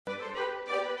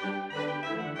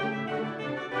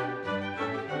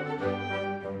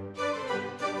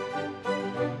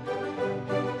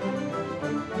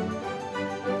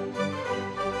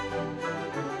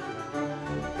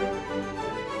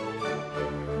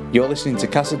You're listening to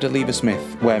Casa de Lever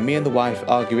Smith, where me and the wife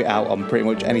argue it out on pretty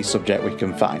much any subject we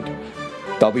can find.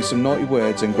 There'll be some naughty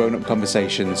words and grown-up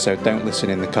conversations, so don't listen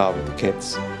in the car with the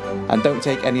kids. And don't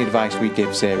take any advice we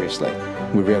give seriously.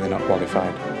 We're really not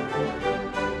qualified.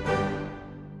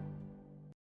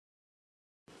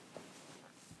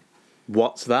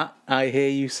 What's that, I hear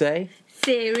you say?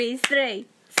 Series 3.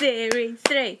 Series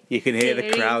 3. You can hear the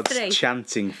Series crowds 3.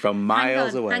 chanting from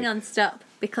miles away. Hang on, stop.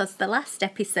 Because the last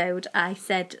episode I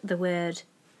said the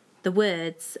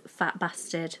words fat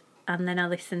bastard, and then I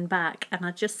listened back and I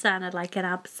just sounded like an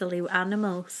absolute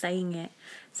animal saying it.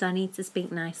 So I need to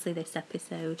speak nicely this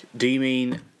episode. Do you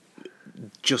mean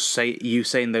just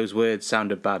saying those words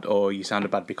sounded bad, or you sounded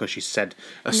bad because you said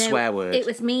a swear word? It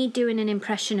was me doing an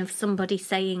impression of somebody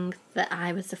saying that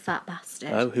I was a fat bastard.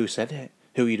 Oh, who said it?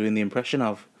 Who are you doing the impression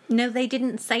of? No, they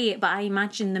didn't say it, but I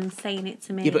imagined them saying it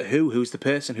to me. Yeah, but who? Who's the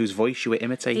person whose voice you were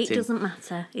imitating? It doesn't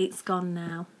matter. It's gone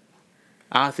now.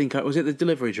 I think, was it the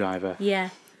delivery driver? Yeah.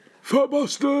 Fat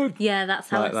bastard! Yeah, that's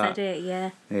how Like I said it,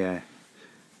 yeah. Yeah.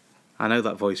 I know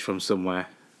that voice from somewhere.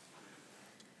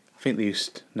 I think they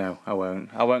used... No, I won't.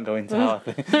 I won't go into how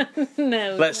I think.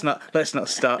 No. Let's not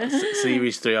start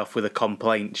Series 3 off with a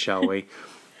complaint, shall we?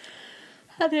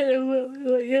 I don't know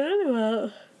what you're on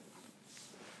about.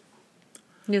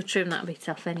 You'll trim that bit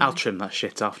off anyway. I'll trim that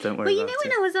shit off, don't worry Well, you about know, it.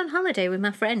 when I was on holiday with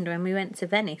my friend, when we went to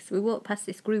Venice, we walked past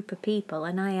this group of people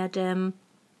and I had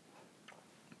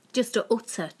just an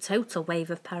utter, total wave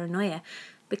of paranoia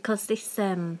because this,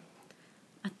 I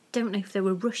don't know if they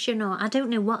were Russian or I don't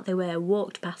know what they were,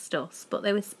 walked past us, but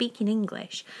they were speaking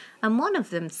English. And one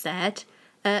of them said,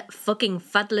 fucking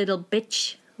fat little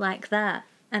bitch, like that.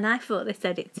 And I thought they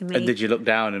said it to me. And did you look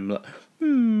down and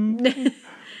like,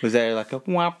 Was there like a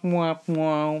whap whap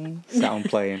whap sound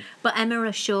playing? But Emma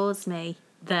assures me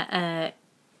that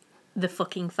the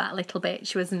fucking fat little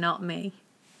bitch was not me.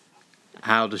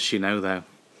 How does she know though?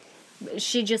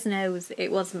 She just knows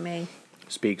it wasn't me.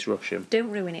 Speaks Russian.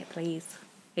 Don't ruin it, please.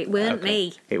 It weren't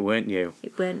me. It weren't you.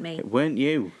 It weren't me. It weren't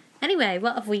you. Anyway,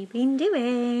 what have we been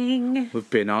doing? We've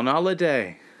been on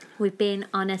holiday. We've been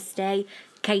on a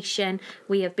staycation.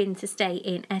 We have been to stay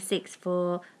in Essex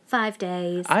for 5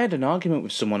 days. I had an argument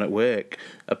with someone at work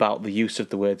about the use of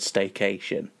the word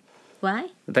staycation. Why?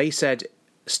 They said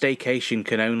staycation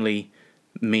can only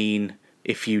mean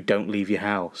if you don't leave your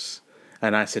house.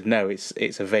 And I said, no,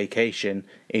 it's a vacation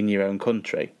in your own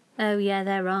country. Oh, yeah,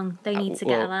 they're wrong. They need to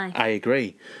get a life. I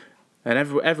agree. And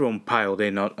everyone piled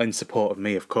in support of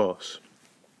me, of course.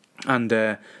 And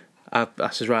I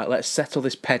said, right, let's settle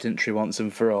this pedantry once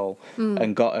and for all.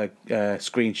 And got a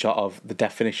screenshot of the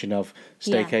definition of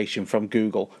staycation from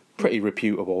Google. Pretty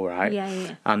reputable, right?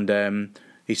 Yeah. And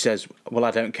he says, well,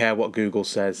 I don't care what Google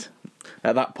says.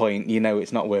 At that point, you know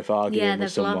it's not worth arguing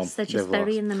with someone. Lost. They're just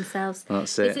burying themselves.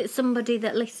 That's it. Is it somebody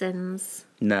that listens?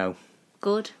 No.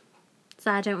 Good.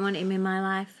 So I don't want him in my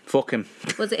life. Fuck him.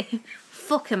 Was it?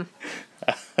 Fuck him.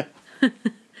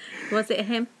 Was it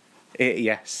him?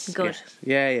 Yes. Good. Yes.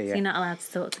 Yeah. So you're not allowed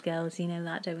to talk to girls, you know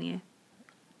that, don't you?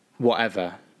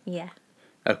 Whatever. Yeah.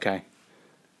 Okay.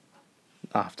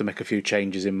 I'll have to make a few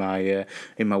changes in my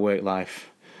work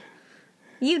life.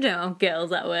 You don't have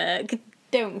girls at work.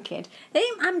 Don't kid.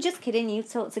 I'm just kidding. You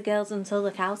talk to girls until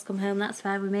the cows come home. That's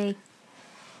fine with me.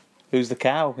 Who's the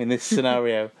cow in this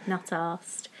scenario? Not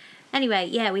arsed. Anyway,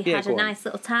 yeah, we had a nice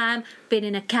little time. Been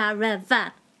in a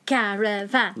caravan.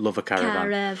 Love a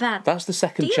caravan. Caravan. That's the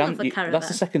second Do you chant. love a caravan? That's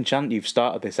the second chant you've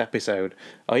started this episode.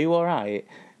 Are you all right?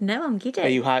 No, I'm giddy. Are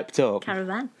you hyped up?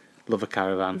 Caravan. Love a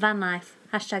caravan. Van life.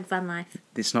 Hashtag van life.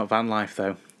 It's not van life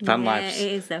though. Van life.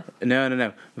 It is though.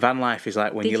 No. Van life is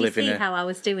like when you live in Did you see how I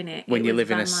was doing it? when you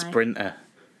live in a van life. Sprinter,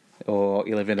 or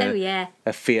you live in a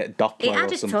Fiat Doppler It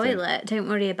had or a something. toilet. Don't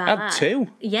worry about Had that. two?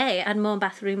 Yeah, it had more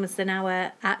bathrooms than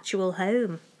our actual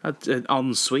home. An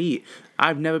ensuite.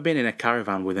 I've never been in a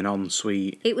caravan with an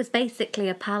ensuite. It was basically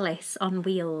a palace on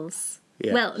wheels.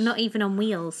 Yes. Well, not even on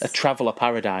wheels. A traveller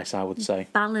paradise, I would say.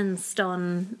 Balanced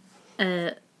on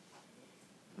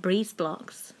breeze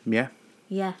blocks. Yeah.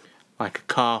 Yeah. Like a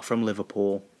car from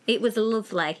Liverpool. It was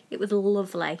lovely. It was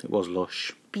lovely. It was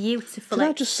lush. Beautiful. Did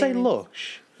I just say experience.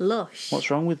 lush? Lush. What's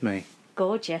wrong with me?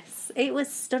 Gorgeous. It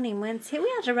was stunning, weren't it?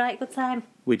 We had a right good time.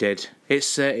 We did.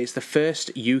 It's the first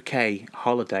UK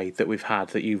holiday that we've had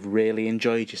that you've really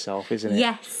enjoyed yourself, isn't it?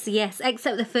 Yes.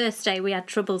 Except the first day, we had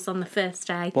troubles on the first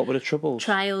day. What were the troubles?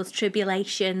 Trials,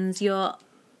 tribulations, your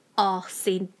arse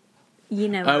in, you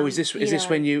know. Oh, is this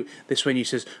when you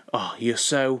says, oh, you're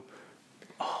so...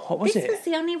 Oh, what was This it? was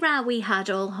the only row we had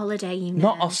all holiday, you know.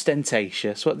 Not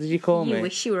ostentatious. What did you call me? You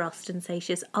wish you were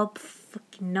ostentatious.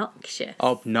 Obnoxious.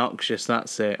 Obnoxious,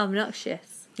 that's it.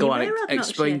 Obnoxious. Go You on, were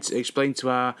obnoxious. explain to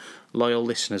our loyal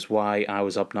listeners why I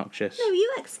was obnoxious. No,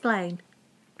 you explain.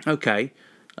 Okay.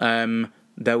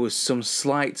 There was some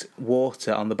slight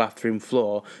water on the bathroom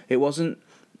floor. It wasn't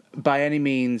by any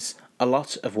means a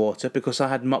lot of water because I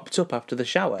had mopped up after the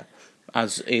shower,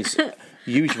 as is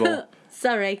usual.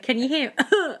 Sorry, can you hear?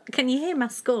 Can you hear my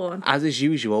scorn? As is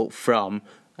usual from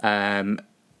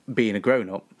being a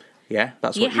grown-up. Yeah,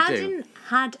 that's what you do. You hadn't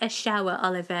had a shower,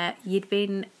 Oliver. You'd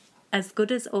been as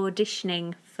good as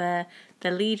auditioning for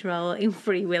the lead role in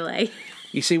Free Willy.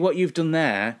 You see, what you've done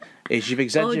there is you've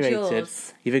exaggerated.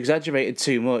 Jaws. You've exaggerated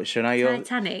too much, so now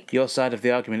Titanic. your side of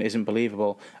the argument isn't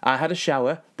believable. I had a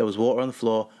shower. There was water on the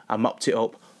floor. I mopped it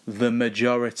up. The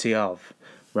majority of,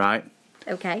 right?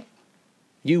 Okay.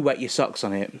 You wet your socks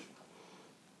on it.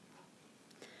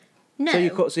 No.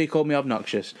 So you called me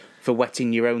obnoxious for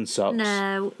wetting your own socks.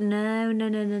 No.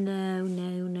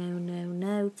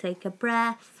 Take a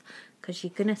breath, because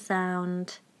you're gonna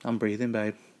sound. I'm breathing,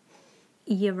 babe.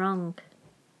 You're wrong.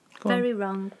 Go on. Very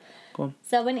wrong. Go on.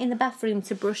 So I went in the bathroom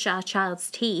to brush our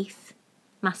child's teeth.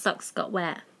 My socks got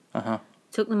wet.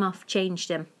 Took them off, changed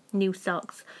them. New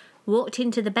socks. Walked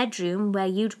into the bedroom where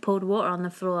you'd poured water on the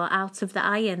floor out of the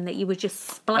iron that you were just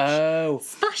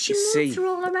splashing water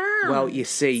all around. Well, you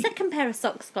see. Second pair of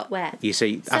socks got wet. You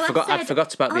see, So I'd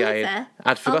forgot about the iron.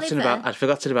 I'd forgotten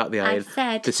about the iron. I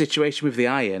said- the situation with the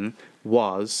iron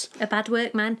was. A bad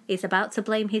workman is about to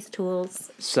blame his tools.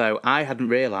 So I hadn't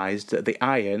realised that the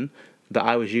iron that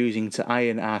I was using to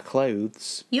iron our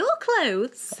clothes Your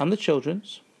clothes? and the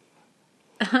children's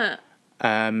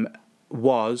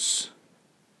was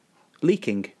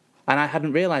leaking. And I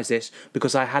hadn't realised this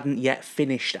because I hadn't yet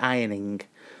finished ironing.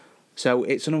 So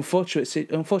it's an unfortunate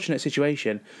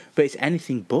situation, but it's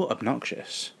anything but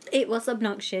obnoxious. It was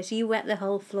obnoxious. You wet the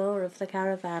whole floor of the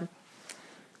caravan.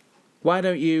 Why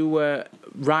don't you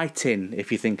write in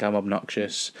if you think I'm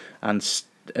obnoxious, and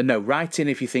write in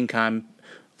if you think I'm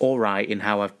all right in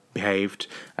how I've behaved.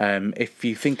 If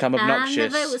you think I'm obnoxious,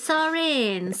 And the votes are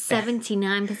in.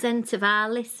 79% of our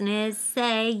listeners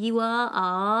say you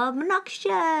are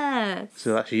obnoxious.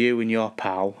 so that's you and your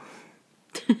pal.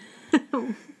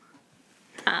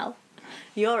 Pal.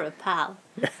 You're a pal.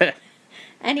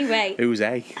 Anyway. Who's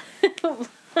A?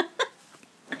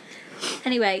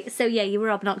 Anyway, so yeah, you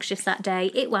were obnoxious that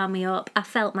day. It wound me up. I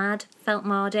felt mad, felt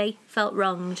mardy, felt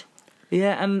wronged.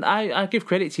 Yeah, and I give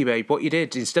credit to you, babe. What you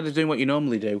did, instead of doing what you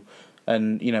normally do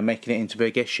and, making it into a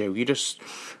big issue, you just,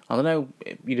 I don't know,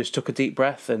 you just took a deep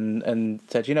breath and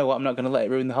said, you know what, I'm not going to let it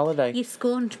ruin the holiday. You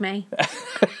scorned me.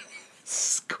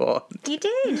 Scorned. You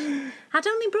did. I'd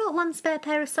only brought one spare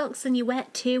pair of socks and you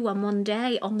wet two on one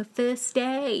day, on the first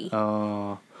day.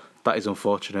 Oh, that is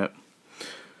unfortunate.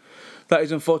 That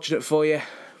is unfortunate for you.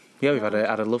 Yeah, we've had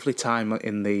a lovely time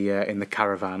in the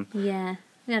caravan. Yeah.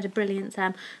 We had a brilliant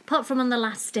time. Apart from on the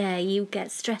last day, you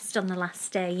get stressed on the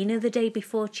last day. You know, the day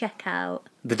before checkout.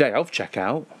 The day of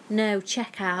checkout. No,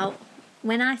 checkout.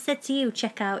 When I said to you,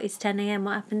 checkout is 10 a.m,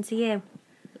 what happened to you?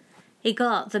 He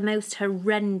got the most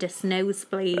horrendous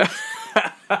nosebleed.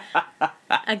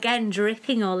 Again,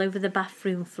 dripping all over the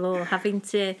bathroom floor, having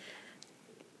to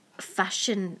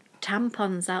fashion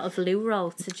tampons out of loo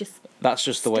roll to just. That's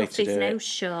just the way to do it. Stuff his nose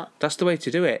shut. That's the way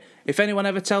to do it. If anyone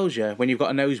ever tells you when you've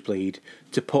got a nosebleed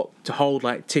to hold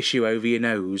like tissue over your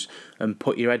nose and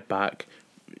put your head back,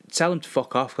 tell them to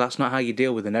fuck off. That's not how you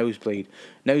deal with a nosebleed.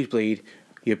 Nosebleed,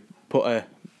 you put a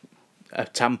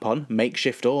tampon,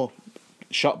 makeshift or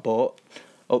shop bought,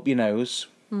 up your nose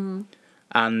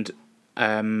and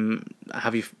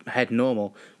have your head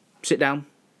normal. Sit down,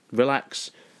 relax,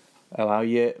 allow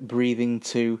your breathing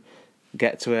to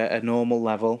get to a normal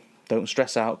level. Don't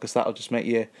stress out because that'll just make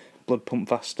your blood pump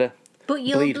faster. But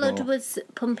your Bleed blood more. was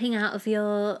pumping out of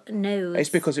your nose. It's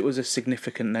because it was a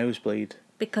significant nosebleed.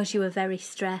 Because you were very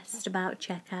stressed about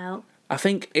checkout. I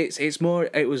think it's more.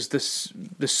 It was the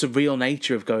surreal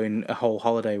nature of going a whole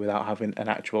holiday without having an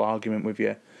actual argument with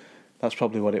you. That's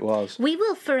probably what it was. We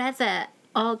will forever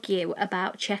argue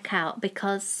about checkout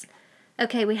because,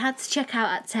 okay, we had to check out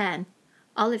at 10.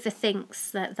 Oliver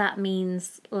thinks that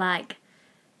means like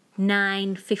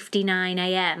 9:59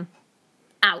 a.m.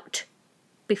 out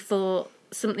before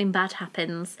something bad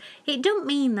happens. It don't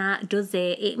mean that, does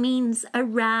it? It means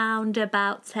around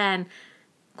about 10.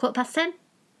 10:15?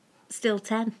 Still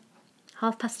 10.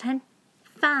 10:30?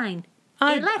 Fine.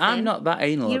 11? I'm not that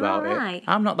anal You're about all right. it.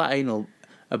 I'm not that anal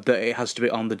that it has to be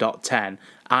on the dot 10.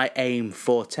 I aim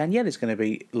for 10. Yeah, there's going to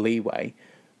be leeway,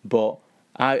 but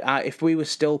I if we were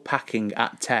still packing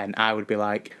at 10, I would be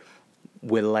like,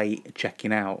 we're late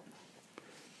checking out.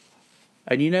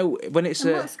 And when it's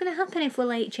And what's going to happen if we're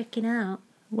late checking out?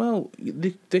 Well,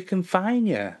 they can fine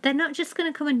you. They're not just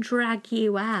going to come and drag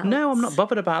you out. No, I'm not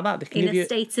bothered about that. They can In give a you.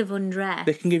 state of undress.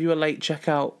 They can give you a late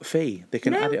checkout fee. They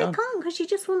can No, add it they on. can't, because you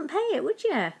just wouldn't pay it, would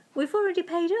you? We've already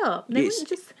paid up. They It's- wouldn't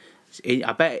just...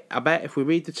 I bet if we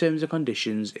read the terms and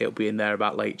conditions, it'll be in there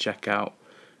about late checkout.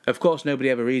 Of course, nobody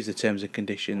ever reads the terms and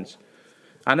conditions.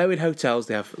 I know in hotels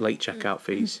they have late checkout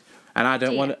fees, and I don't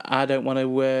Do you? want. I don't want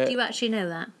to. Do you actually know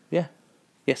that? Yeah,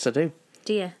 yes, I do.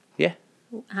 Do you? Yeah,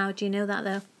 How do you know that,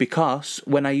 though? because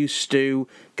when I used to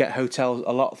get hotels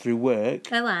a lot through work,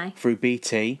 Oh, I. through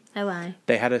BT, Oh, I.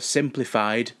 they had a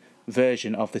simplified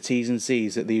version of the T's and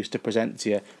C's that they used to present to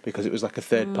you because it was like a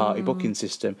third-party booking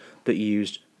system that you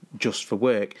used just for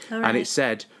work, and Alright. it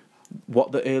said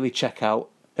what the early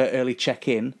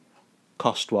check-in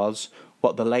cost was,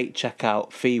 what the late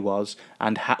checkout fee was,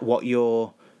 and what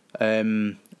your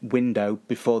window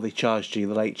before they charged you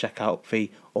the late checkout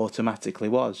fee automatically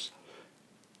was.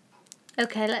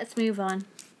 Okay, let's move on.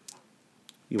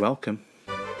 You're welcome.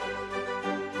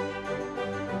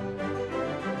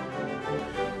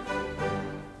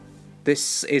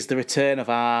 This is the return of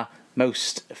our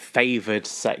most favoured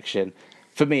section.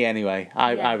 For me, anyway.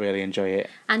 I really enjoy it.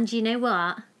 And you know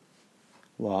what?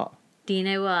 What? Do you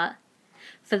know what?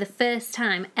 For the first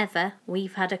time ever,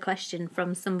 we've had a question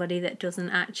from somebody that doesn't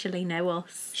actually know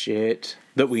us. Shit.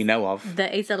 That we know of.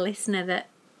 That is a listener that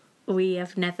we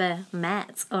have never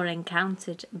met or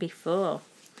encountered before.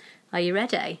 Are you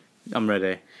ready? I'm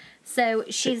ready. So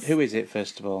she's... Who is it,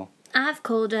 first of all? I've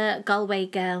called her Galway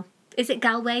Girl. Is it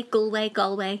Galway? Galway?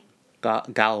 Galway.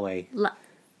 La-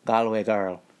 Galway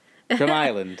girl. From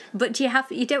Ireland. But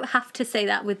you don't have to say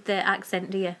that with the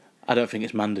accent, do you? I don't think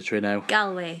it's mandatory now.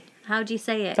 Galway. How do you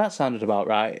say it? That sounded about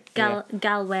right. Yeah. Galway.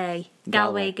 Galway.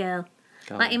 Galway Girl.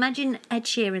 Galway. Like, imagine Ed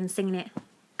Sheeran singing it.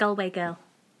 Galway Girl.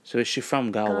 So is she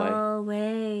from Galway?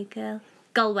 Galway Girl.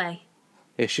 Galway.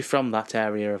 Is she from that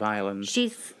area of Ireland?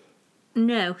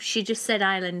 No, she just said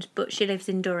Ireland, but she lives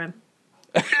in Durham.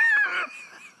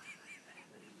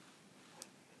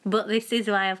 But this is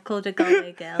why I've called her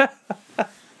Galway Girl.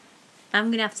 I'm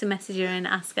going to have to message her and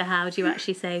ask her how do you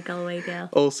actually say Galway Girl.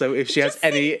 Also, if she has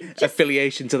any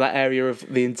affiliation to that area of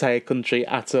the entire country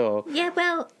at all. Yeah,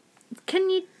 well, can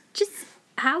you just...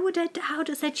 How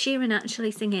does Ed Sheeran actually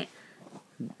sing it?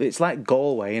 It's like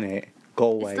Galway, isn't it?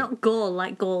 Galway. It's not gall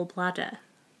like gallbladder.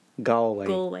 Galway.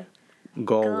 Galway.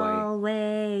 Galway.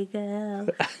 Galway Girl.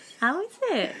 How is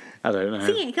it? I don't know.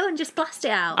 Sing it, go and just blast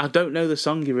it out. I don't know the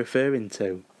song you're referring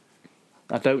to.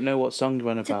 I don't know what song you're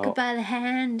on Took her about. by the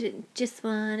hand, and just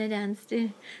wanna dance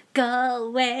to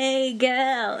Galway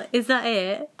Girl. Is that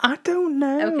it? I don't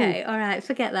know. Okay, alright,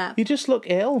 forget that. You just look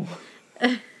ill.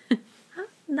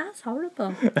 That's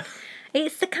horrible.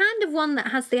 It's the kind of one that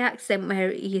has the accent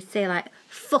where you say like,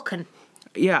 fucking.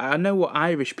 Yeah, I know what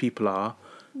Irish people are.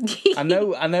 I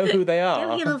know who they are.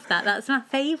 Don't you love that? That's my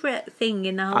favourite thing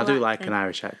in the whole I do like accent. an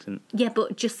Irish accent. Yeah,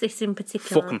 but just this in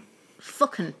particular. Fucking.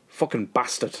 Fucking. Fucking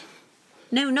bastard.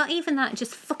 No, not even that,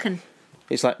 just fucking.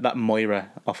 It's like that Moira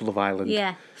off Love Island.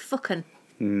 Yeah, fucking.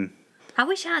 I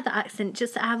wish I had that accent.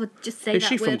 I would just say Is that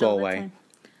she word from all the Galway? time.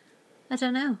 I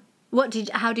don't know.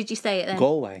 How did you say it then?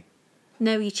 Galway.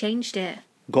 No, you changed it.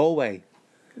 Galway.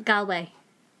 Galway.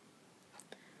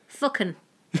 Fucking.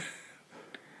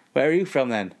 Where are you from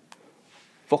then?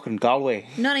 Fucking Galway.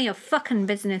 None of your fucking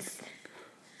business.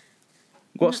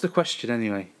 What's the question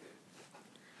anyway?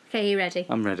 Okay, you ready?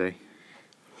 I'm ready.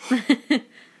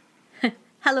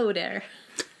 Hello there.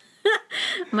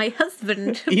 My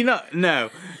husband. You know, no.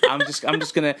 I'm just gonna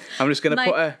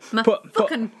my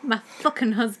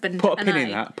fucking husband. put a and pin I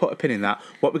in that. Put a pin in that.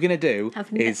 What we're gonna do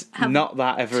is not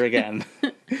that ever again.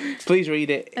 Please read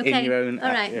it in your own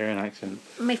accent.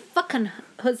 My fucking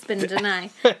husband and I.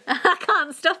 I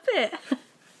can't stop it.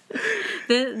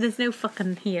 There's no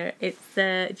fucking here. It's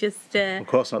just. Of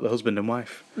course not the husband and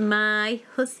wife. My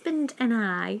husband and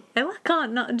I. Oh, I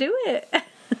can't not do it.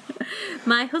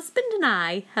 My husband and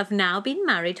I have now been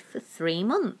married for 3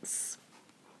 months.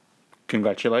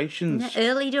 Congratulations. Yeah,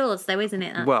 early doors, though, isn't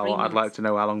it? That 3 Well, months. I'd like to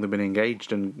know how long they've been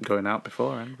engaged and going out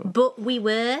beforehand. But we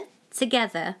were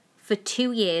together for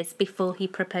 2 years before he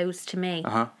proposed to me.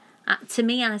 Uh-huh. To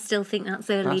me, I still think that's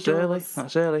early That's doors.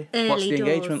 That's early. Early What's the doors.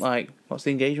 engagement like? What's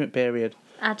the engagement period?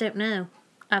 I don't know.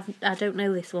 I don't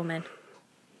know this woman.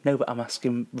 No, but I'm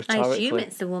asking I rhetorically. assume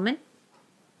it's a woman.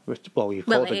 Well, you've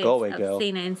Well, called it a is. Galway I've girl.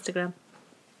 seen her Instagram.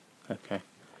 Okay.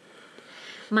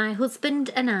 My husband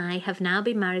and I have now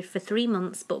been married for 3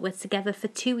 months, but we're together for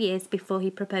 2 years before he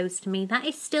proposed to me. That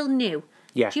is still new.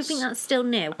 Yes. Do you think that's still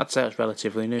new? I'd say it's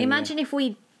relatively new. Imagine if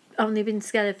we'd only been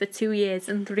together for 2 years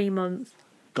and 3 months.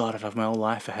 God, I'd have my whole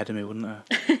life ahead of me, wouldn't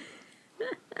I?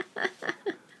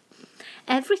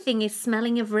 Everything is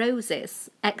smelling of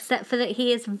roses, except for that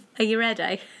he is... Are you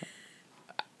ready?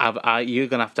 You're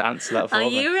going to have to answer that for Are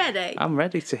me. you ready? I'm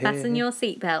ready to hear. Fasten your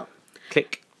seatbelt.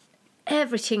 Click.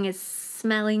 Everything is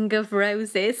smelling of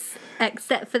roses,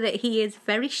 except for that he is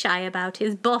very shy about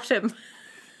his bottom.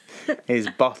 His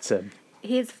bottom.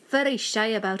 He is very shy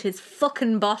about his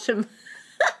fucking bottom.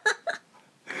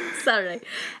 Sorry.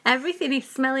 Everything is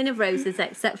smelling of roses,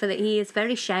 except for that he is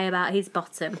very shy about his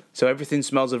bottom. So everything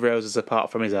smells of roses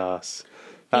apart from his arse.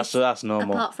 That's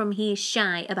normal. Apart from he is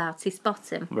shy about his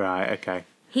bottom. Right, okay.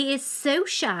 He is so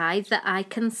shy that I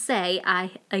can say Are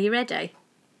you ready?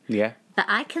 Yeah. That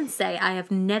I can say I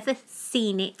have never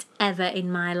seen it ever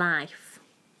in my life.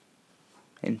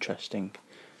 Interesting.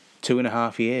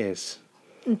 2.5 years.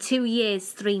 In 2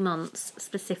 years, 3 months,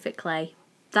 specifically.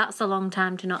 That's a long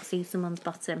time to not see someone's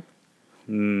bottom.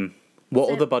 What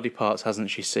So- other body parts hasn't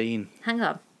she seen? Hang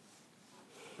on.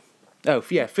 Oh,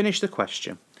 yeah, finish the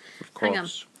question. Of course. Hang on.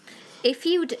 If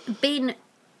you'd been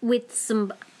with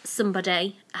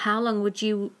somebody, how long would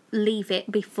you leave it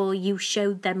before you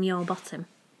showed them your bottom?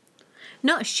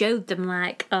 Not showed them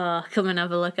like, oh, come and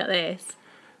have a look at this.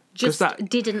 Just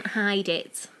didn't hide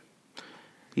it.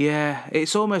 Yeah,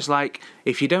 it's almost like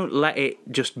if you don't let it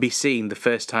just be seen the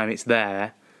first time it's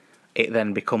there, it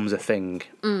then becomes a thing.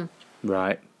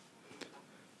 Right?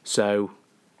 So,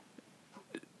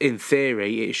 in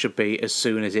theory, it should be as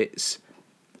soon as it's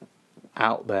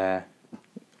out there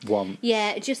once.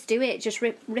 Yeah, just do it. Just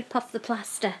rip off the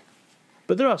plaster.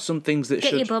 But there are some things that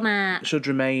Get your bum out. should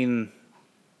remain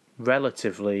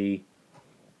relatively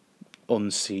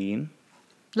unseen.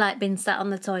 Like being sat on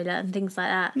the toilet and things like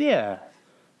that. Yeah.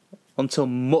 Until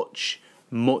much,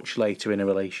 much later in a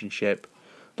relationship.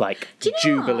 Like Do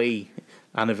you know Jubilee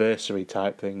anniversary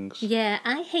type things. Yeah,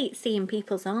 I hate seeing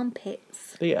people's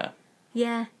armpits. Yeah.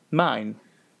 Yeah. Mine.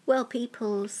 Well,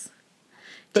 people's.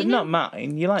 But not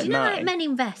mine. You like Do you know mine. like men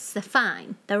in vests? They're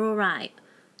fine. They're all right.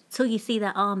 Till you see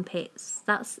their armpits.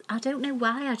 I don't know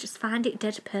why. I just find it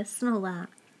dead personal, that.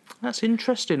 That's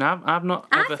interesting. I've not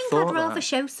ever I think thought I'd rather that.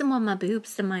 show someone my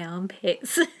boobs than my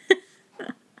armpits.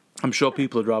 I'm sure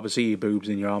people would rather see your boobs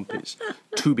in your armpits,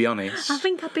 to be honest. I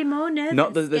think I'd be more nervous.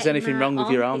 Not that there's getting anything my wrong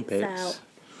with your armpits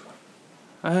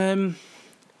armpits.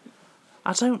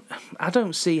 out. I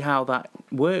don't see how that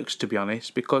works, to be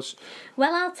honest, because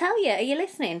Well, I'll tell you. Are you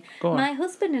listening? Go on. My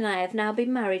husband and I have now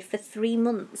been married for 3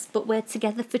 months, but we're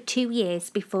together for 2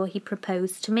 years before he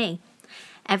proposed to me.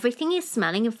 Everything is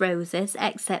smelling of roses,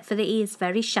 except for that he is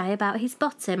very shy about his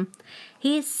bottom.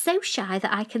 He is so shy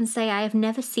that I can say I have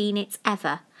never seen it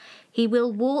ever. He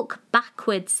will walk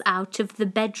backwards out of the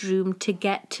bedroom to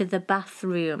get to the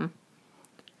bathroom.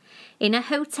 In a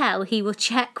hotel, he will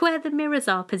check where the mirrors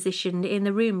are positioned in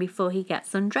the room before he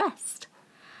gets undressed.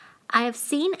 I have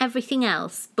seen everything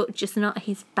else, but just not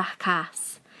his back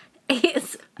ass.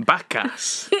 It's... back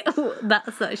ass.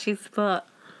 That's what she's put.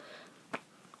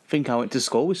 I think I went to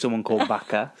school with someone called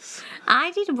back ass.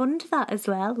 I did wonder that as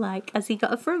well. Like, has he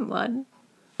got a front one?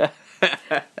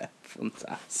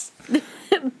 Fantastic.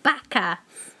 Back ass.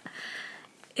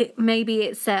 Maybe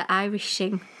it's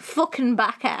Irishing. Fucking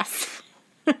back ass.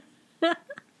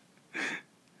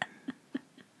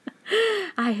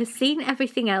 I have seen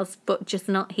everything else but just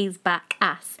not his back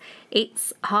ass.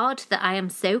 It's hard that I am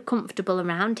so comfortable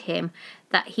around him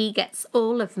that he gets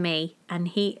all of me and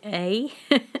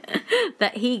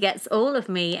that he gets all of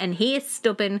me and he is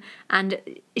stubborn and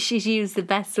she's used the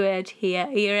best word here.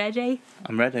 Are you ready?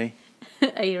 I'm ready.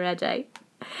 Are you ready?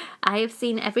 I have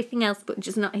seen everything else but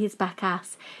just not his back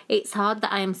ass. It's hard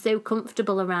that I am so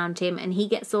comfortable around him and he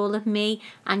gets all of me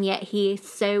and yet he is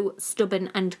so stubborn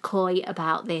and coy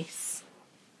about this.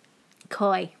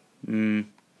 Coy.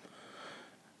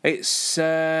 It's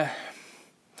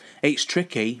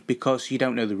tricky because you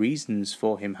don't know the reasons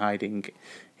for him hiding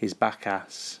his back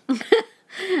ass.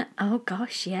 Oh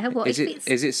gosh, yeah. What Is if it it's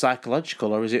is it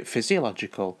psychological or is it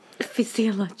physiological?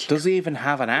 physiological? Does he even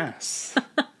have an ass?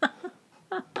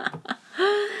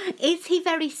 Is he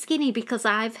very skinny? Because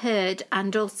I've heard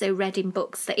and also read in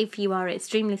books that if you are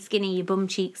extremely skinny, your bum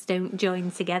cheeks don't join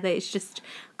together. It's just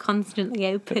constantly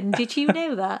open. Did you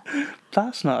know that?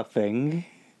 That's not a thing.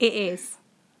 It is.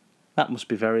 That must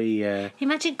be very...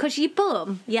 Imagine, because your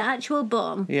bum, your actual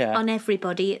bum, Yeah. on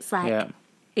everybody, it's like, Yeah.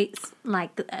 it's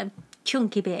like a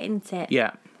chunky bit, isn't it?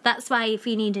 Yeah. That's why if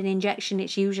you need an injection,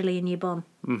 it's usually in your bum.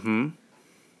 Mm-hmm.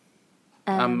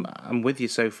 I'm with you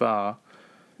so far.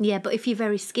 Yeah, but if you're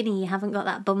very skinny, you haven't got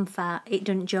that bum fat, it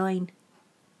doesn't join.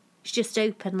 It's just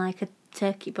open like a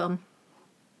turkey bum.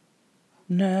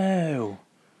 No.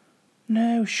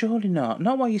 No, surely not.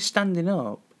 Not while you're standing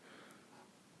up.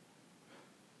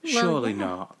 Well, Surely yeah.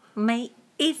 not. Mate,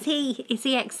 Is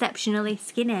he exceptionally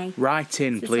skinny? Write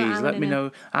in, This is what I please. wanna Let me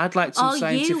know. I'd like some Are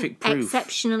scientific you proof.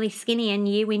 exceptionally skinny and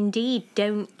you indeed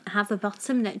don't have a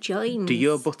bottom that joins? Do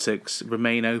your buttocks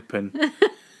remain open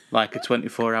like a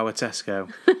 24-hour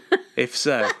Tesco? If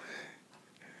so,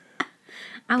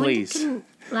 I wonder please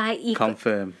like you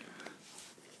confirm.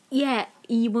 yeah,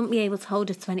 you wouldn't be able to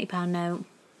hold a £20 note.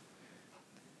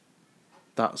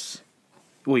 That's...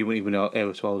 Well, you wouldn't even be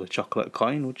able to hold a chocolate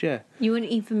coin, would you? You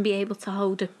wouldn't even be able to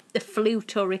hold a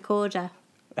flute or recorder.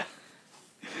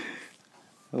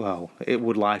 Well,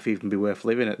 would life even be worth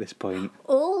living at this point?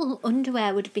 All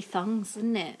underwear would be thongs,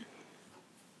 wouldn't it?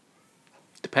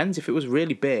 Depends. If it was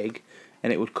really big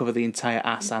and it would cover the entire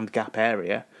ass and gap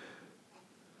area,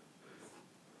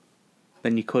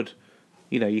 then you could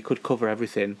cover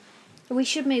everything. We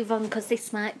should move on because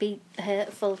this might be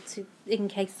hurtful in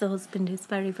case the husband is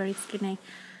very, very skinny.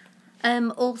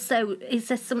 Also, is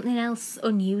there something else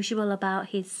unusual about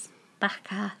his back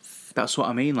ass? That's what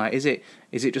I mean. Like, is it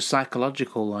just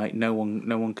psychological? Like, no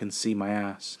one can see my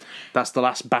ass. That's the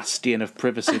last bastion of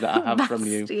privacy that I have from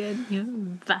you.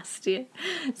 Bastion.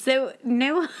 So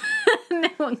no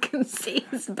one can see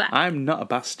his back. I'm not a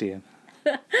bastion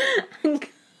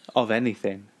of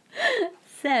anything.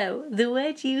 So the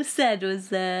word you said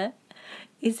was,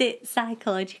 is it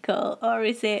psychological or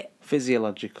is it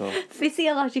Physiological.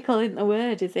 physiological? Isn't the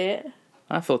word, is it?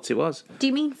 I thought it was. Do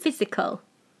you mean physical?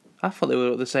 I thought they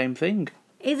were the same thing.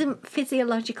 Isn't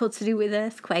physiological to do with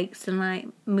earthquakes and like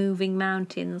moving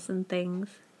mountains and things?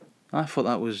 I thought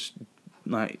that was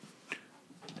like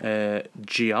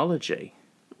geology.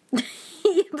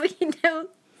 Yeah, but you don't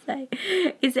say.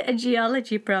 Is it a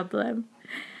geology problem?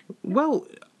 Well,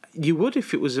 you would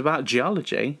if it was about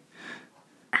geology.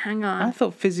 Hang on. I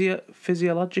thought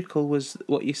physiological was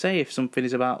what you say if something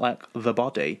is about like the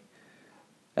body.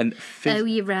 And Oh,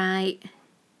 you're right.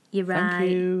 You're right.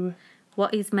 Thank you.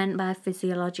 What is meant by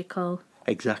physiological?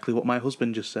 Exactly what my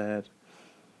husband just said.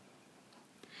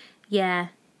 Yeah.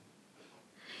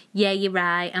 Yeah, you're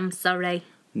right. I'm sorry.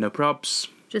 No probs.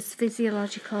 Just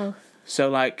physiological. So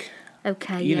like,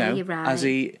 Okay, you yeah, know, you're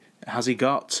right. has he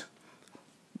got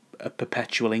a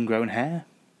perpetual ingrown hair?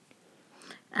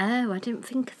 Oh, I didn't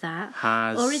think of that.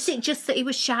 Has Or is it just that he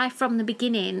was shy from the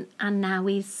beginning and now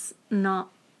he's not?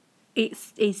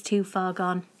 He's too far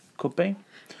gone. Could be.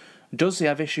 Does he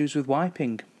have issues with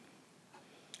wiping?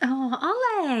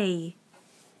 Oh, Ollie!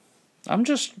 I'm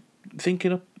just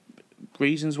thinking of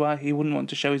reasons why he wouldn't want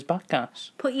to show his back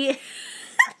ass.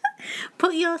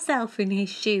 Put yourself in his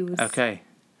shoes. Okay.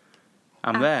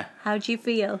 I'm there. How do you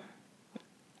feel?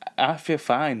 I feel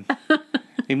fine.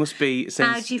 He must be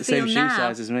How do you feel same now? shoe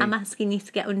size as me. I'm asking you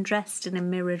to get undressed in a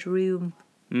mirrored room.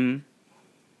 Mm.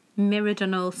 Mirrored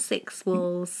on all 6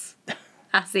 walls.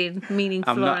 As in, meaning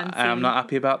I'm floor and not ceiling.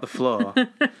 happy about the floor,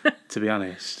 to be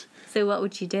honest. So what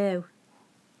would you do?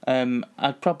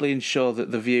 I'd probably ensure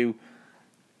that the view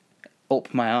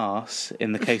up my arse,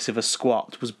 in the case of a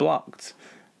squat, was blocked.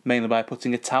 Mainly by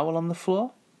putting a towel on the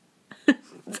floor.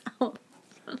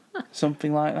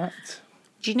 Something like that.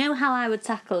 Do you know how I would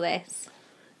tackle this?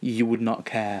 You would not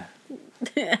care.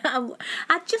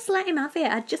 I'd just let him have it.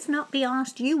 I'd just not be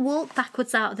asked. You walk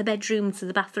backwards out of the bedroom to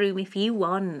the bathroom if you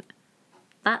want.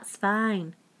 That's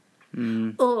fine.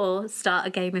 Or start a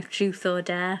game of truth or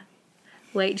dare.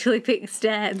 Wait till he picks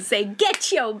dare and say,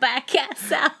 "Get your back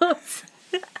ass out."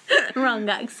 Wrong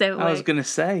accent. I was going to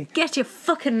say. Get your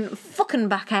fucking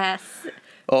back ass.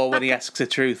 Or when he asks the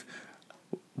truth,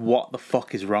 what the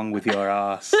fuck is wrong with your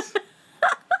arse?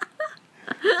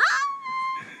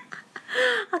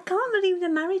 I can't believe they're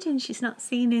married and she's not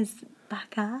seen his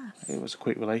back ass. It was a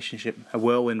quick relationship, a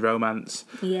whirlwind romance.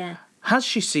 Yeah. Has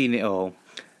she seen it all?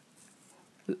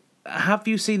 Have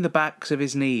you seen the backs of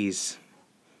his knees?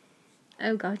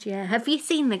 Oh God, yeah. Have you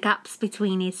seen the gaps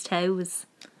between his toes?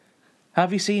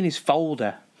 Have you seen his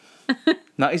folder?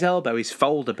 Not his elbow, his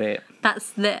folder bit.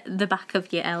 That's the back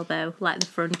of your elbow, like the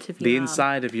front of your The arm.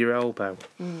 inside of your elbow.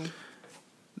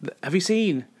 Have you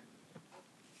seen,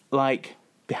 like,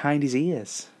 behind his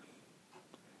ears?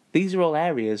 These are all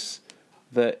areas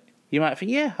that you might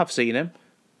think, yeah, I've seen him.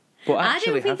 But I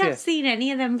actually, don't think have I've you? seen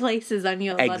any of them places on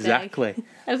your body. Exactly.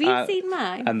 Have you seen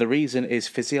mine? And the reason is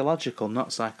physiological,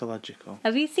 not psychological.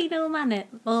 Have you seen all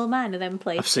mine of them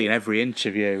places? I've seen every inch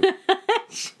of you.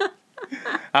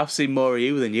 I've seen more of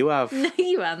you than you have. No,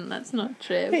 you haven't. That's not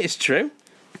true. It's true.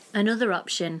 Another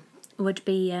option would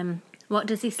be, what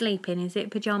does he sleep in? Is it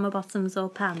pyjama bottoms or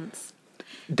pants?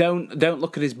 Don't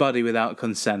look at his body without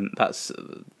consent.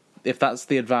 If that's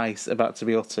the advice about to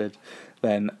be uttered,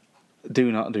 then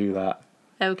do not do that.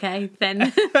 Okay,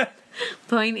 then.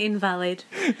 Point invalid.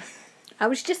 I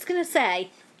was just going to say,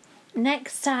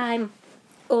 next time,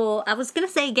 or I was going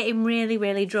to say get him really,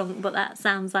 really drunk, but that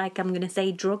sounds like I'm going to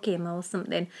say drug him or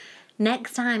something.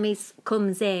 Next time he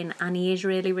comes in and he is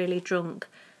really, really drunk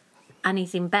and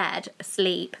he's in bed,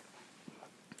 asleep,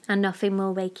 and nothing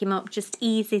will wake him up, just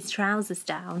ease his trousers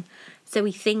down so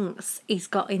he thinks he's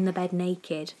got in the bed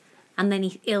naked. And then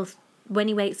he'll, when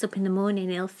he wakes up in the morning,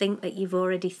 he'll think that you've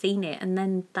already seen it, and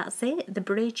then that's it. The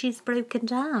bridge is broken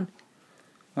down.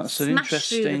 That's an Smash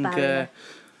through the interesting. barrier.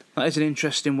 That is an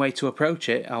interesting way to approach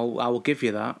it. I will give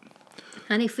you that.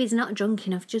 And if he's not drunk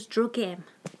enough, just drug him.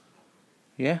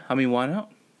 Yeah, I mean, why not?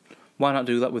 Why not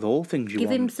do that with all things you Give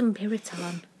want? him some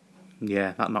Piriton.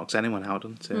 Yeah, that knocks anyone out,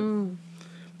 doesn't it?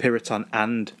 Piriton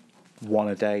and 1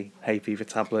 a day hay fever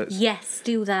tablets. Yes,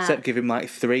 do that. Except give him like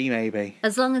 3 maybe.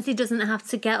 As long as he doesn't have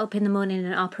to get up in the morning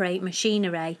and operate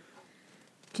machinery.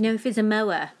 Do you know if he's a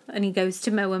mower and he goes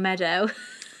to mow a meadow?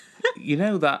 You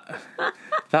know that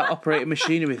operating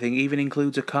machinery thing even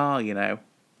includes a car, you know.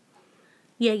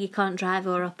 Yeah, you can't drive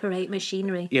or operate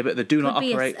machinery. Yeah, but they do not Could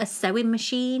be operate. a sewing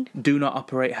machine. Do not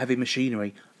operate heavy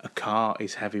machinery. A car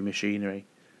is heavy machinery.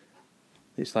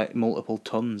 It's like multiple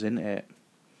tons, isn't it?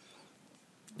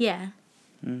 Yeah.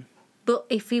 But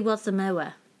if he was a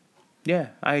mower. Yeah,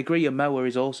 I agree. A mower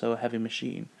is also a heavy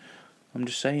machine. I'm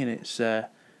just saying it's Like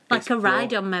it's a broad-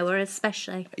 ride-on mower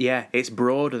especially. Yeah, it's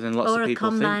broader than lots Or of a people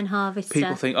combine think. harvester.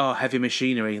 People think, oh, heavy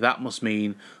machinery. That must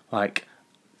mean like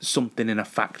something in a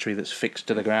factory that's fixed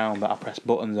to the ground that I press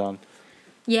buttons on.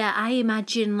 Yeah, I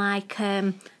imagine like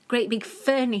great big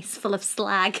furnace full of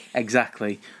slag.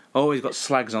 Exactly. Always got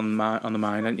slags on the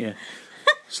mind, haven't you?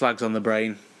 Slags on the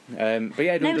brain. But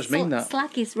yeah, it doesn't just mean that.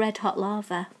 Slag is red hot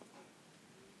lava.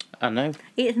 I know.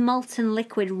 It's molten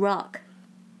liquid rock.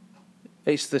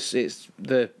 It's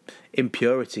the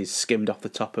impurities skimmed off the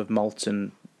top of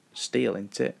molten steel,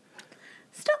 isn't it?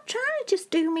 Stop trying to just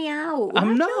do me out. I'm Why do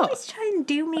you not. always try and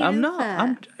do me I'm over?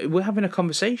 not. We're having a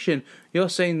conversation. You're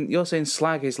saying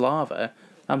slag is lava.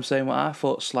 I'm saying what I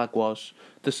thought slag was.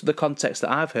 The context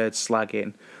that I've heard slag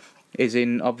in is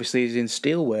in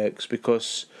steelworks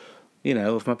because, you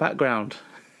know, of my background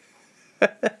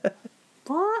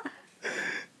What?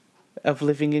 of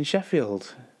living in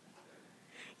Sheffield.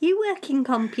 You work in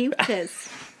computers.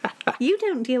 You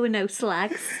don't deal with no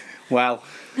slags. Well,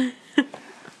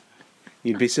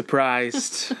 you'd be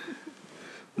surprised.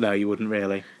 No, you wouldn't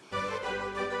really.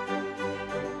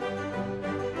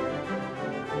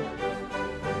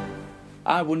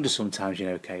 I wonder sometimes, you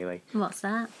know, Kaylee, What's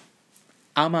that?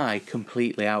 am I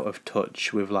completely out of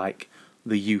touch with, like,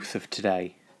 the youth of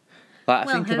today? Like, I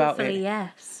Well, think about hopefully, it.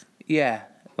 yes. Yeah,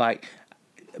 like,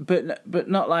 but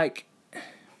not like.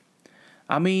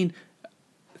 I mean,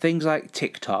 things like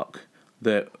TikTok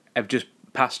that have just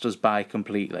passed us by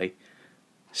completely.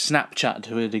 Snapchat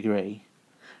to a degree.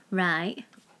 Right.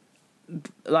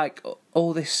 Like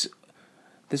all this.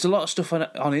 There's a lot of stuff on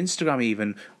Instagram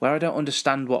even where I don't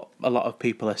understand what a lot of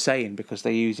people are saying because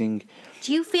they're using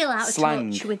Do you feel out of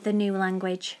Slang. touch with the new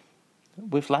language?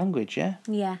 with language, yeah.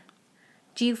 Yeah.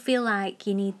 Do you feel like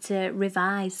you need to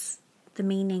revise the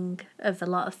meaning of a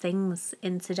lot of things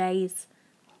in today's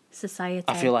society?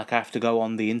 I feel like I have to go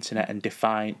on the internet and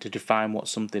define what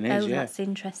something is, Oh, yeah. that's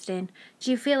interesting.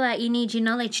 Do you feel like you need your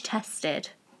knowledge tested?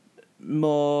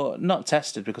 More not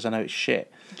tested because I know it's shit.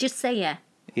 Just say yeah.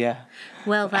 Yeah.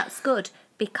 Well, that's good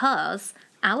because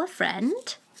our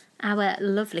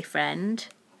lovely friend,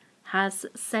 has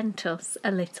sent us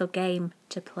a little game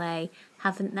to play,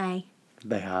 haven't they?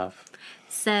 They have.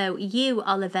 So you,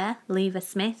 Oliver Lever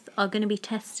Smith, are going to be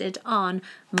tested on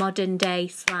modern day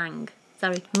slang.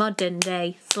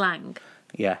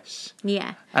 Yes.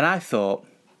 Yeah. And I thought,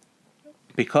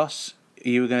 because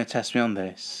you were going to test me on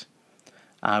this,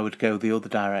 I would go the other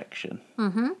direction.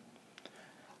 Mm-hmm.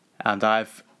 And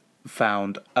I've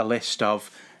found a list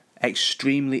of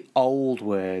extremely old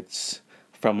words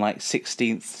from like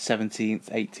 16th, 17th,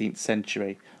 18th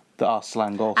century that are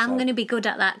slang also. I'm going to be good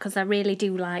at that because I really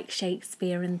do like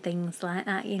Shakespeare and things like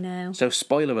that, you know. So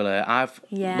spoiler alert, I've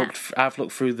Yeah.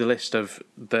 looked through the list of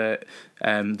the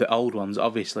old ones,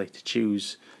 obviously, to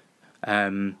choose,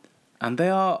 and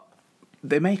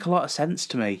they make a lot of sense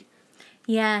to me.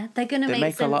 Yeah, they're going to They make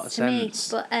make a lot of sense to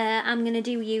sense. me. But I'm going to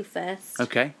do you first.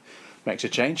 Okay, makes a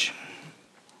change.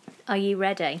 Are you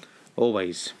ready?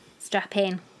 Always. Strap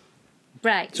in.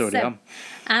 Right. It's already on.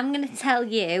 I'm going to tell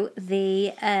you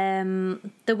the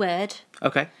word,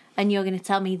 Okay. and you're going to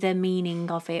tell me the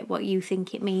meaning of it, what you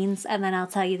think it means, and then I'll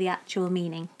tell you the actual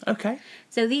meaning. Okay.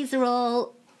 So these are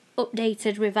all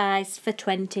updated, revised for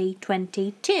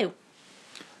 2022.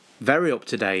 Very up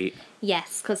to date.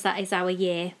 Yes, because that is our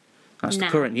year. That's now.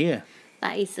 the current year.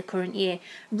 That is the current year.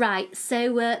 Right,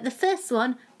 so the first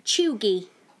one, cheugy.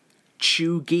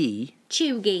 Cheugy.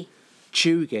 Cheugy.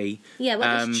 Cheugy. Yeah, what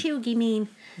does cheugy mean?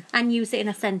 And use it in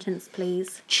a sentence,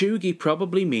 please. Cheugy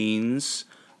probably means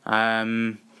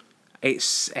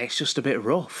it's just a bit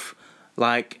rough.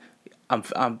 Like,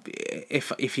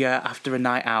 if you're after a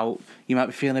night out, you might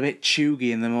be feeling a bit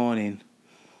cheugy in the morning.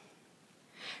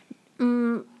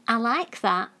 I like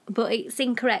that, but it's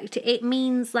incorrect. It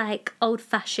means like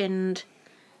old-fashioned.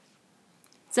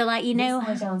 So, like, you know.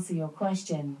 This might answer your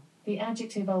question. The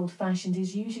adjective old-fashioned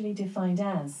is usually defined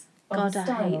as God, of a I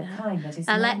style hate or that. kind that is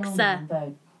Alexa. no longer in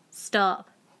vogue. Stop.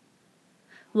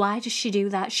 Why does she do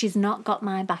that? She's not got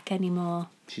my back anymore.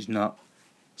 She's not.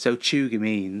 So cheugy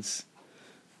means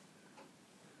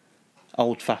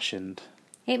old-fashioned.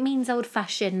 It means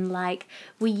old-fashioned, like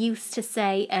we used to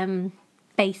say,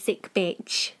 basic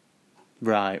bitch.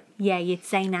 Right. Yeah, you'd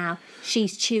say now,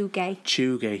 she's cheugy.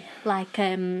 Cheugy. Like,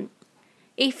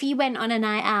 if you went on a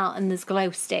night out and there's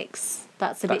glow sticks,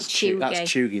 that's a bit cheugy. That's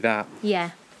cheugy, that.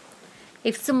 Yeah.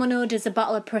 If someone orders a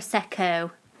bottle of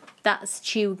Prosecco, that's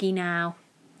cheugy now.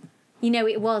 You know,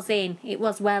 it was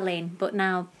well in, but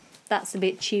now that's a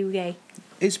bit cheugy.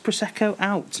 Is Prosecco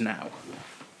out now?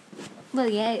 Well,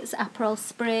 yeah, it's Aperol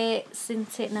Spritz,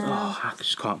 isn't it now? Oh, I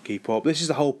just can't keep up. This is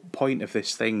the whole point of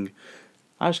this thing.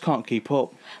 I just can't keep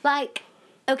up. Like,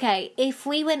 okay, if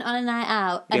we went on a night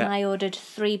out and Yeah. I ordered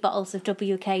 3 bottles of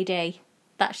WKD,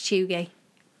 that's cheugy.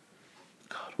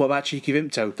 What about Cheeky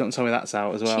Vimto? Don't tell me that's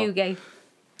out as well. Cheugy.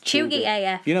 Cheugy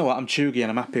AF. You know what? I'm cheugy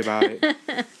and I'm happy about it.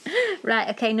 Right,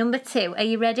 okay, number 2. Are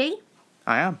you ready?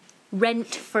 I am.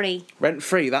 Rent-free.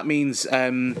 Rent-free, that means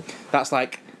that's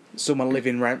like someone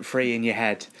living rent-free in your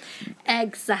head.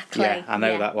 Exactly. Yeah, I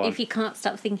know that one. If you can't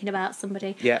stop thinking about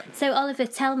somebody. Yeah. So, Oliver,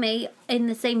 tell me, in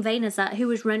the same vein as that, who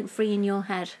was rent-free in your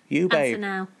head? You, babe. Answer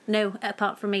now. No,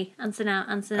 apart from me. Answer now,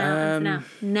 answer now, answer now.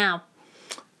 Now.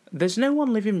 There's no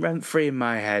one living rent-free in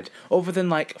my head, other than,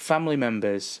 like, family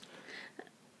members.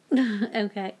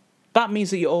 Okay. That means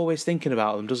that you're always thinking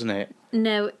about them, doesn't it?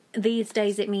 No, these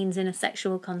days it means in a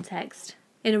sexual context.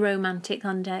 In a romantic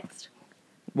context.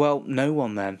 Well, no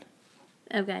one then.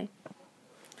 Okay.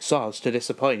 Sorry to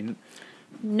disappoint.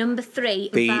 Number 3.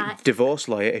 The divorce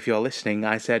lawyer, if you're listening,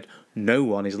 I said no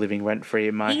one is living rent-free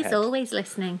in my He's head. always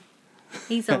listening.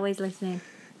 He's always listening.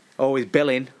 Always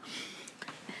billing.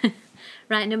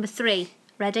 Right, number 3.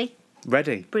 Ready?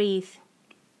 Ready. Breathe.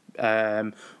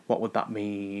 What would that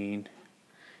mean?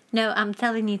 No, I'm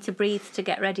telling you to breathe to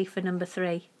get ready for number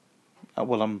 3.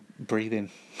 Well, I'm breathing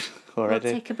Well,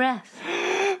 already. take a breath.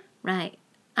 Right,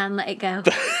 and let it go.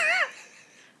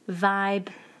 Vibe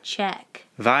check.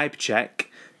 Vibe check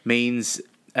means,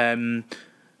 well,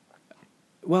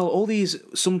 all these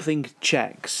something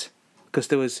checks, because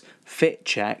there was fit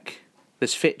check,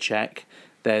 there's fit check,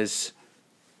 there's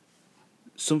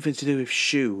something to do with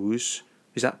shoes.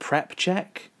 Is that prep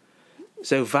check?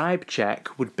 So vibe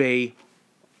check would be,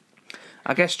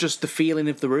 I guess, just the feeling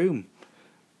of the room.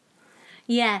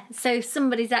 Yeah, so if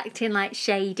somebody's acting like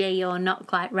shady or not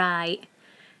quite right,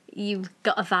 you've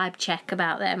got a vibe check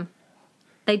about them.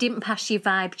 They didn't pass your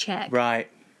vibe check. Right.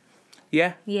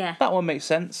 Yeah. Yeah. That one makes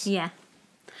sense. Yeah.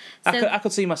 So, I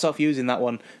could see myself using that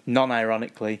one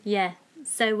non-ironically. yeah.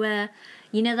 So,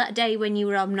 you know that day when you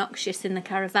were obnoxious in the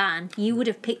caravan, you would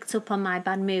have picked up on my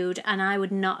bad mood and I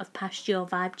would not have passed your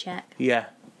vibe check. Yeah.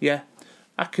 Yeah.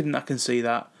 I can see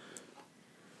that.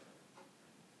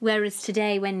 Whereas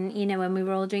today when we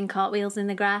were all doing cartwheels in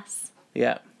the grass,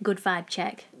 Yeah. good vibe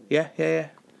check. Yeah.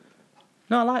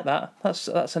 No, I like that. That's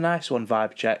a nice one,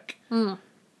 vibe check.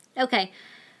 Okay.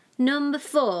 Number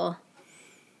 4.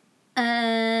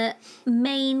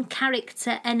 Main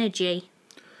character energy.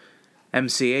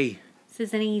 MCE. This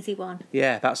is an easy one.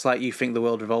 Yeah, that's like you think the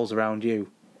world revolves around you.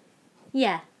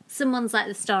 Yeah. Someone's like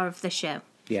the star of the show.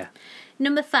 Yeah.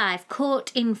 Number 5.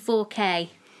 Caught in 4K.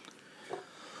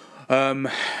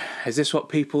 Is this what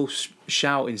people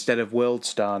shout instead of World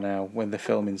Star now when they're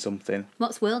filming something?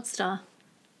 What's World Star?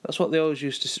 That's what they always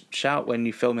used to shout when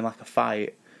you're filming like a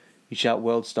fight. You shout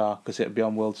World Star because it'd be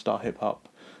on World Star Hip Hop.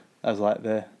 As like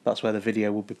that's where the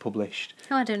video would be published.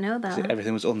 Oh, I don't know about that.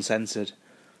 Everything was uncensored.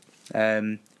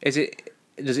 Does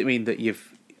it mean that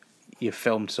you've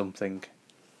filmed something?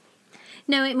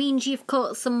 No, it means you've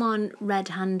caught someone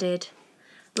red-handed.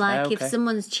 Like if Okay.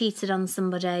 someone's cheated on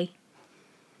somebody.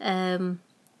 And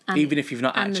Even if you've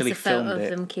not actually there's a photo filmed of it.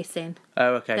 them kissing.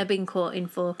 Oh, okay. They're being caught in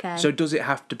 4K. So does it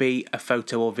have to be a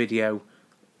photo or video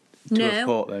to have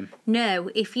caught them? No,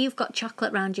 if you've got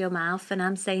chocolate round your mouth and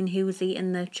I'm saying who's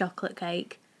eating the chocolate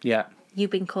cake, Yeah.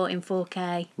 you've been caught in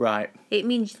 4K. Right. It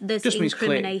means there's Just means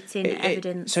clear. incriminating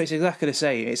evidence. So it's exactly the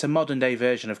same. It's a modern day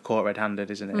version of caught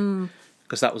red-handed, isn't it?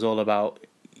 Because that was all about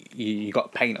you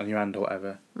got paint on your hand or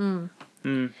whatever.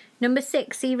 Number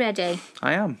 6, are you ready?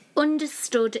 I am.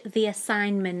 Understood the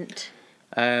assignment.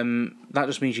 That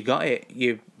just means you got it.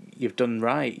 You've done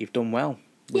right. You've done well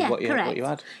with what correct. you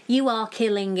had. You are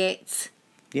killing it.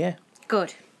 Yeah.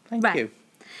 Good. Thank Right. you.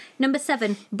 Number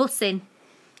 7, bussing.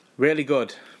 Really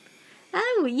good.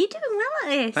 Oh, you're doing well at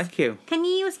this. Thank you. Can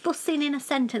you use bussing in a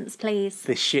sentence, please?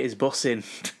 This shit is bussing.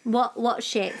 What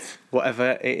shit?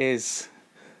 Whatever it is.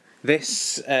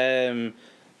 This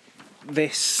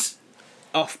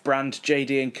off-brand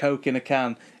JD and Coke in a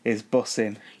can is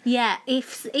bussing. Yeah,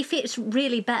 if it's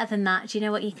really better than that, do you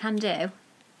know what you can do?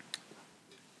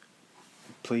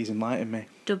 Please enlighten me.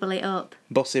 Double it up.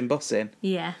 Bussing.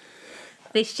 Yeah.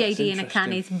 This JD in a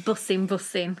can is interesting.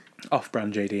 bussing.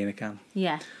 Off-brand JD in a can.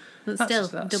 Yeah. But still,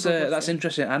 double that's bussing.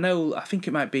 interesting. I think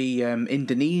it might be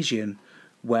Indonesian,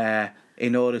 where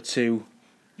in order to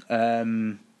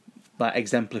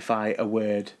exemplify a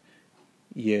word,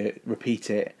 you repeat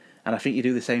it, and I think you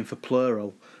do the same for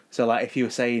plural. So like if you were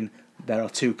saying there are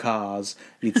 2 cars,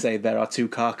 you'd say there are 2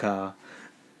 car.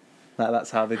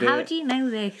 That's how they do it. How do you know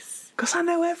this? Because I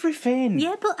know everything.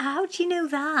 Yeah, but how do you know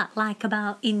that? Like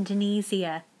about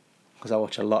Indonesia? Because I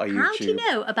watch a lot of YouTube. How do you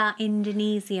know about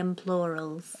Indonesian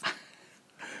plurals?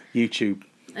 YouTube.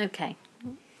 Okay.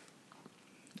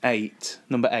 8.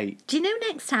 Number 8. Do you know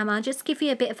next time I'll just give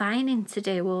you a bit of ironing to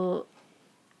do, or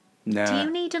No. do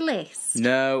you need a list?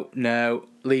 No.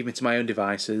 Leave me to my own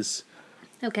devices.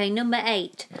 Okay, number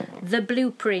 8, the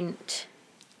blueprint.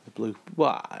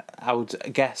 What? I would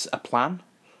guess a plan.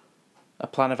 A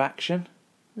plan of action.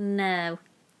 No.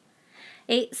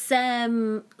 It's,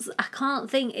 I can't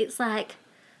think, it's like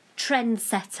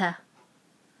trendsetter.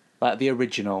 Like the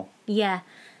original. Yeah.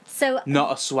 So,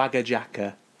 Not a swagger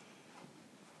jacker.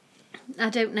 I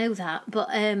don't know that, but,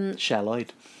 Cher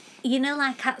Lloyd. you know,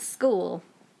 like at school,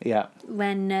 Yeah.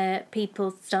 when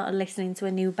people started listening to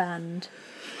a new band,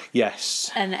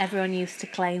 Yes. and everyone used to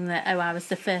claim that, oh, I was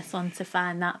the first one to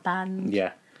find that band.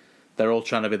 Yeah. They're all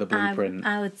trying to be the blueprint.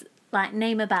 I would, like,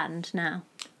 name a band now.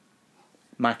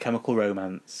 My Chemical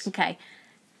Romance. Okay.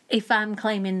 If I'm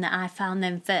claiming that I found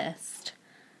them first,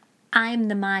 I'm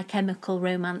the My Chemical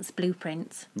Romance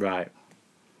blueprint. Right.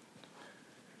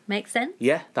 Make sense?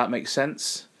 Yeah, that makes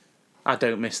sense. I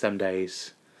don't miss them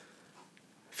days.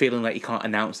 Feeling like you can't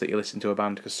announce that you listen to a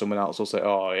band because someone else will say,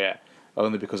 oh, yeah,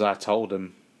 only because I told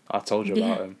them. I told you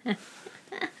about them.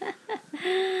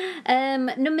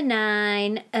 Number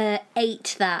 9,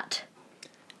 8 that.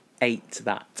 8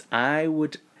 that. I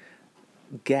would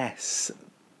guess,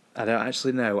 I don't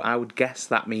actually know, I would guess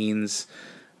that means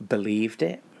believed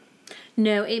it.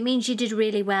 No, it means you did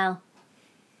really well.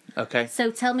 Okay.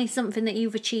 So tell me something that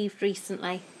you've achieved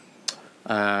recently.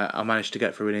 I managed to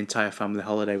get through an entire family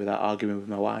holiday without arguing with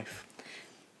my wife.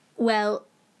 Well,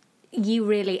 you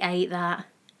really ate that.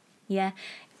 Yeah.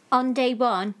 On day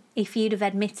 1, if you'd have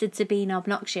admitted to being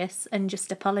obnoxious and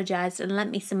just apologised and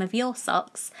lent me some of your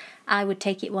socks, I would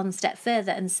take it one step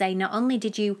further and say not only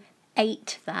did you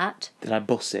ate that, Did I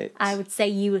bus it? I would say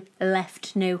you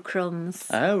left no crumbs.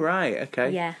 Oh, right,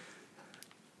 okay. Yeah.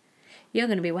 You're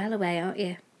going to be well away, aren't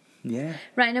you? Yeah.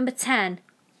 Right, number 10.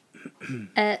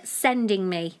 Sending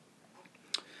me.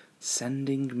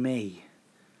 Sending me.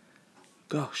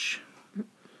 Gosh.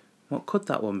 What could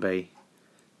that one be?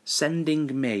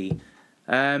 Sending me.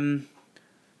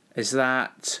 Is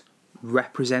that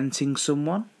representing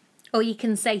someone? Or you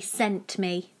can say sent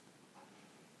me.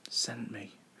 Sent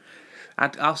me.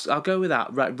 I'll go with that.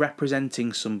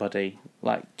 Representing somebody,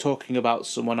 like talking about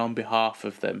someone on behalf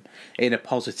of them in a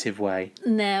positive way.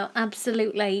 No,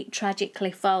 absolutely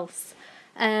tragically false.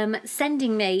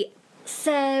 Sending me.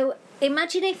 So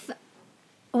imagine if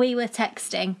we were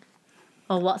texting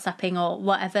or WhatsApping or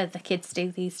whatever the kids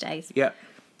do these days. Yeah.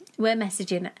 We're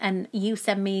messaging and you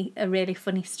send me a really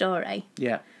funny story.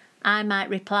 Yeah. I might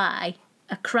reply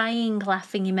a crying,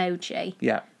 laughing emoji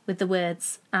Yeah. with the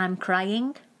words, I'm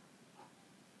crying.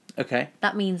 Okay.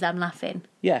 That means I'm laughing.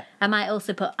 Yeah. I might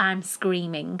also put I'm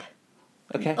screaming.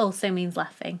 Okay. Also means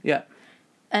laughing. Yeah.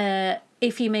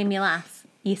 If you made me laugh,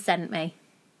 you sent me.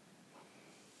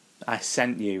 I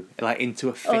sent you like into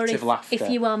a Or fit of laughter. if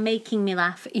you are making me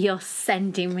laugh, you're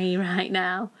sending me right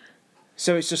now.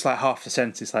 So it's just like half the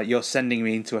sentence, like you're sending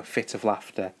me into a fit of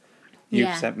laughter. You've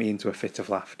Yeah. sent me into a fit of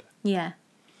laughter. Yeah.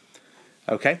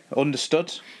 Okay,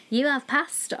 understood. You have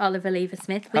passed Oliver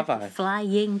Lever-Smith with Have I?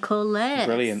 flying colours.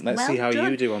 Brilliant. Let's see how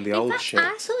you do on the In old fact, shit.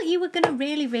 I thought you were going to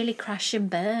really, really crash and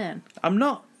burn. I'm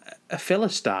not a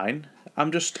Philistine.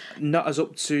 I'm just not as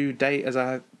up to date as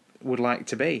I would like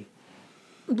to be.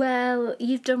 Well,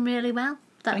 you've done really well.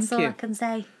 That's Thank all you. I can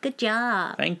say. Good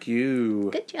job. Thank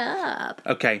you. Good job.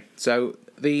 Okay, so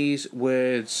these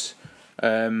words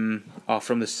are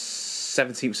from the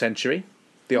 17th century,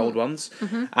 the old ones,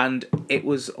 and it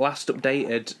was last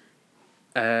updated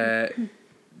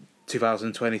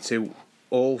 2022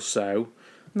 also.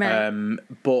 Right.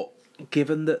 But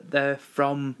given that they're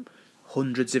from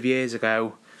hundreds of years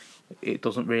ago, it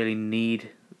doesn't really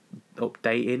need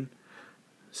updating.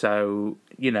 So,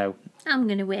 I'm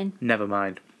going to win. never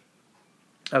mind.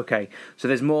 Okay, so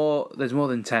there's more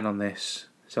than 10 on this,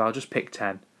 so I'll just pick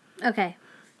 10. Okay.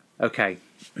 Okay,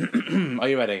 are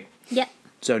you ready? Yep.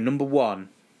 So number 1,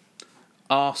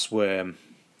 arseworm.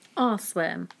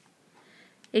 Arseworm.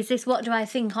 Is this what do I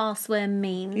think arseworm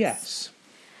means? Yes.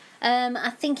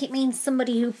 I think it means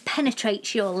somebody who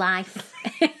penetrates your life.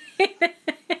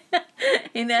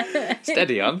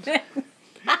 Steady on.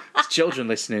 It's children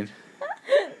listening.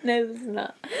 No, it's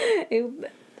not.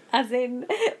 As in,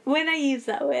 when I use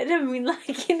that word, I mean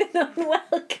like in an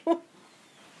unwelcome.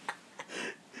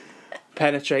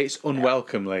 Penetrates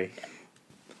unwelcomely.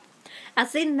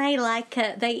 As in,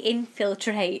 they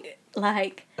infiltrate,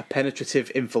 like. A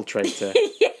penetrative infiltrator.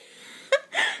 Yeah.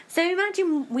 So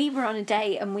imagine we were on a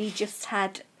date and we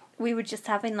were just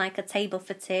having like a table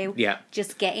for two. Yeah.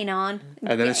 Just getting on.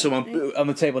 And then there's someone on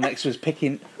the table next to us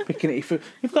picking at your food.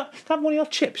 You've got to have one of your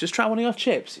chips. Just try one of your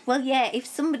chips. Well, yeah, if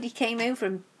somebody came over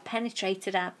and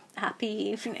penetrated our happy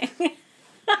evening.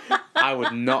 I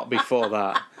would not be for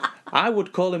that. I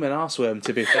would call him an arseworm,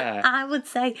 to be fair. I would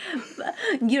say,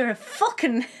 you're a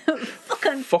fucking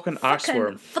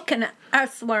arseworm. Fucking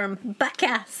arseworm, back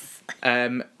ass.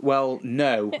 Well,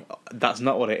 no, that's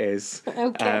not what it is.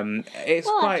 Okay.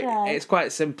 It's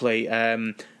quite simply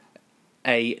a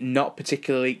not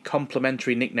particularly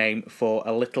complimentary nickname for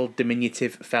a little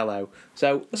diminutive fellow.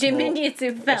 So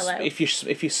Diminutive fellow. If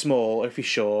you're small or if you're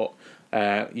short,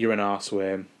 you're an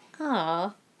arseworm.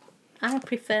 Aw, I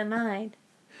prefer mine.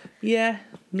 Yeah.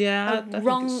 I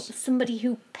think it's Somebody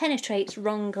who penetrates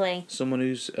wrongly. someone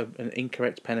who's an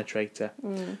incorrect penetrator.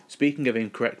 Speaking of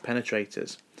incorrect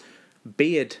penetrators,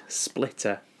 beard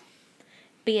splitter.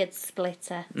 Beard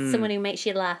splitter. Someone who makes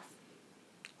you laugh.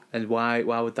 And why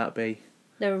would that be?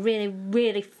 They're a really,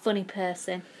 really funny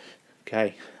person.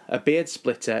 Okay. A beard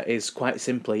splitter is quite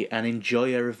simply an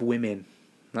enjoyer of women.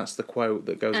 That's the quote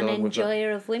that goes An along with that.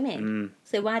 enjoyer of women.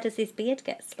 So why does his beard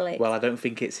get split? Well, I don't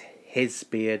think it's his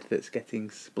beard that's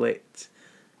getting split,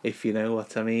 if you know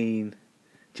what I mean.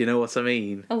 Do you know what I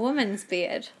mean? A woman's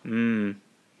beard.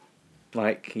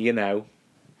 Like,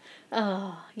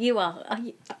 Oh, you are.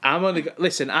 I'm only...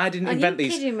 Listen, I didn't invent you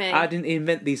these... kidding me? I didn't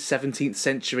invent these 17th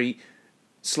century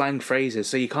slang phrases,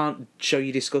 so you can't show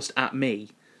your disgust at me,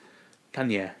 can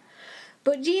you?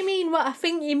 But do you mean what I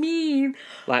think you mean?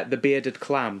 Like the bearded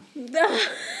clam.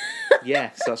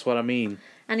 Yes, that's what I mean.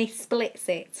 And he splits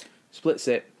it. Splits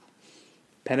it.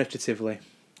 Penetratively.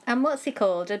 And what's he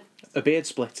called? A beard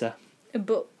splitter.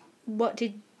 But what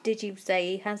did you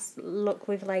say? He has luck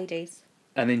with ladies.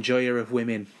 An enjoyer of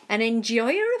women. An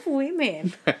enjoyer of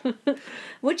women?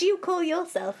 Would you call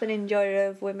yourself an enjoyer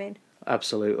of women?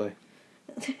 Absolutely.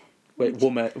 Wait,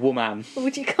 woman.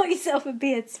 Would you call yourself a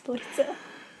beard splitter?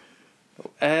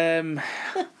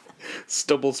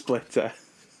 Stubble splitter.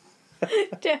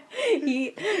 Okay,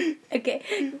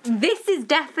 this is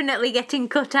definitely getting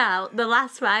cut out. The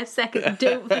last 5 seconds,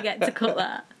 don't forget to cut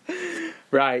that.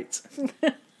 Right.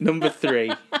 Number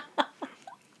 3.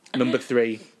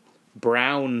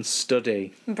 Brown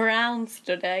study. Brown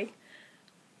study.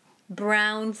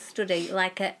 Brown study,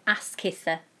 like an ass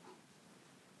kisser.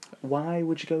 Why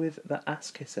would you go with the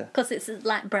ass kisser? Because it's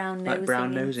like brown nosing. Like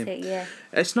brown isn't nosing. it? Yeah.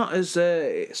 It's not as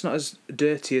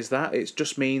dirty as that. It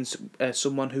just means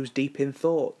someone who's deep in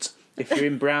thought. If you're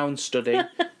in brown study,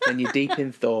 then you're deep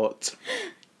in thought.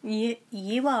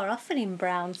 You are often in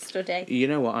brown study. You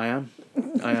know what I am.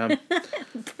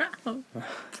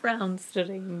 Brown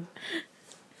study.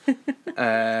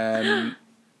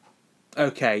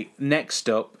 Okay, next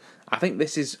up, I think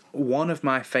this is one of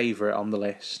my favourite on the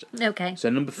list. Okay. So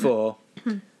number 4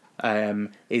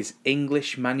 is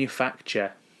English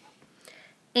manufacture.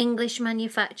 English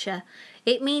manufacture.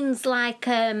 It means like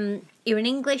you're an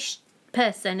English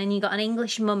person and you got an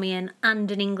English mummy and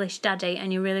an English daddy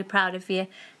and you're really proud of your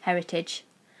heritage.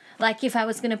 Like if I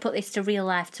was going to put this to real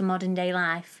life, to modern day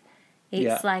life,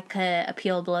 it's like a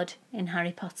pure blood in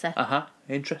Harry Potter.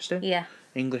 Interesting. Yeah.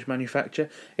 English manufacture.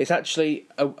 It's actually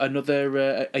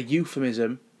another a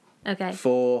euphemism Okay.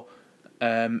 for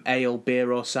ale,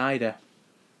 beer or cider.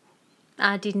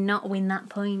 I did not win that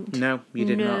point. No, you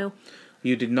did not.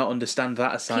 You did not understand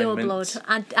that assignment. Pure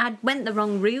blood. I went the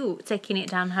wrong route taking it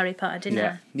down Harry Potter, didn't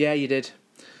Yeah. I? Yeah, you did.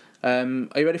 Are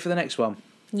you ready for the next one?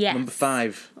 Yes. Number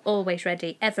 5. Always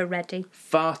ready. Ever ready.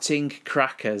 Farting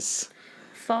crackers.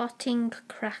 Farting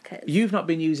crackers. You've not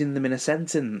been using them in a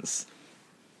sentence.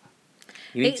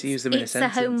 You need to use them in a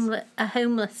sentence. It's a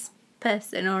homeless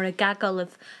person or a gaggle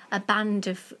of a band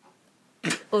of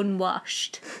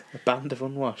unwashed. A band of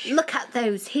unwashed. Look at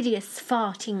those hideous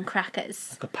farting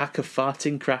crackers. A pack of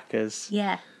farting crackers.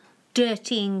 Yeah.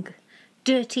 Dirtying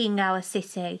our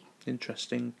city.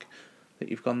 Interesting that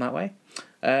you've gone that way.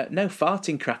 No,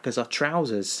 farting crackers are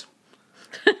trousers.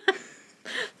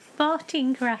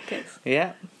 Farting crackers.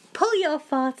 Yeah. Pull your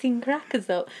farting crackers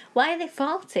up. Why are they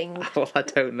farting? Well, I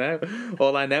don't know.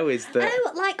 All I know is that...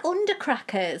 Oh, like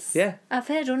undercrackers. Yeah. I've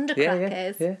heard Yeah,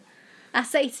 undercrackers. yeah. I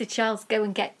say to Charles, go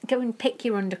and pick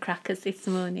your undercrackers this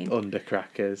morning.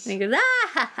 Undercrackers. And he goes, ah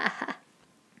ha ha ha.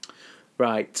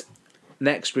 Right.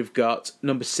 Next we've got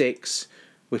number 6,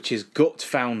 which is gut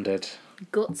founded.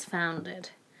 Guts founded.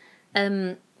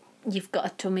 You've got a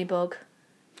tummy bug.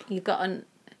 You've got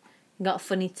a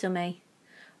funny tummy.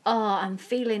 Oh, I'm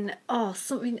feeling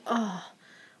something. Oh,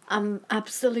 I'm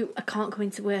absolute. I can't go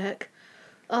into work.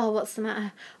 Oh, what's the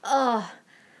matter? Oh,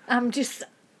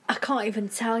 I can't even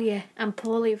tell you. I'm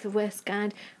poorly of the worst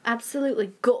kind.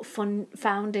 Absolutely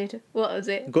founded. What was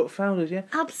it? Gut founded, yeah.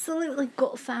 Absolutely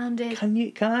gut founded.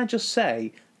 Can I just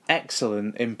say,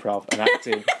 excellent improv and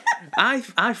acting.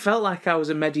 I felt like I was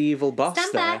a medieval boss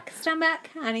Stand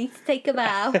back. I need to take a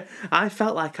bow. I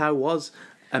felt like I was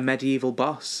a medieval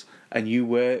boss, and you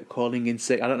were calling in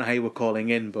sick. I don't know how you were calling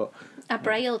in, but I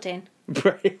brailed in.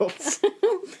 brailed.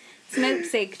 Smoke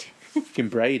sigged. Fucking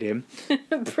braid him.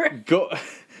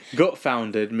 Gut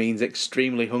founded means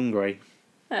extremely hungry.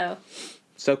 Oh.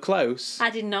 So close. I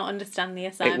did not understand the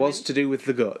assignment. It was to do with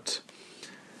the gut.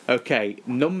 Okay,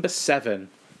 number 7.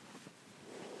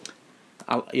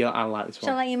 I like this one.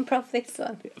 Shall I improv this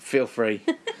one? Feel free.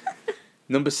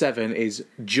 Number 7 is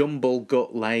Jumble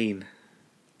Gut Lane.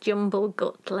 Jumble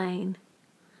Gut Lane.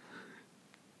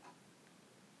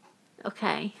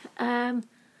 Okay.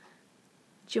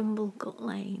 Jumble Gut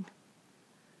Lane.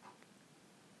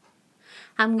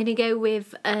 I'm going to go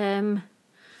with, Jumble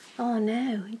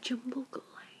Gut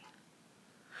Lane.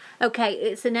 Okay,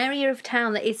 it's an area of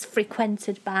town that is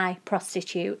frequented by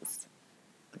prostitutes.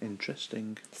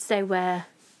 Interesting. So,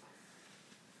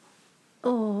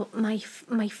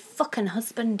 my fucking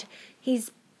husband,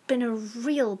 he's been a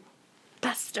real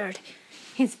bastard.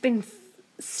 He's been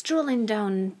strolling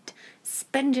down,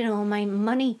 spending all my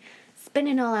money,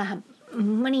 spending all our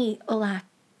money, all our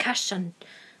cash on...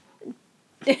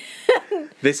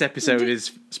 This episode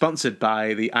is sponsored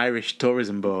by the Irish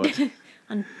Tourism Board.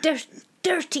 on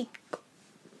dirty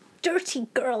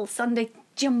girls on the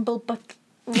jumble butt.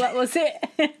 What was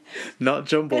it? Not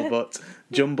Jumble, but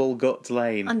Jumble Gut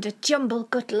Lane. On the Jumble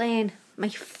Gut Lane. My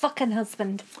fucking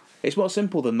husband. It's more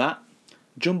simple than that.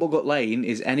 Jumble Gut Lane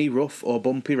is any rough or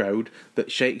bumpy road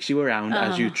that shakes you around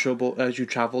as you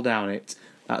travel down it.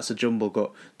 That's a jumble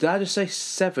gut. Did I just say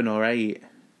 7 or 8?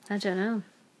 I don't know.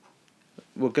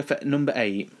 We'll go for number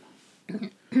 8.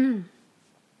 Number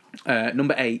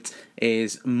 8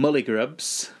 is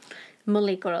mullygrubs.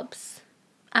 Mullygrubs.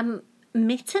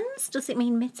 Mittens? Does it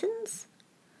mean mittens?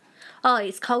 Oh,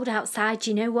 it's cold outside.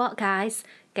 You know what, guys?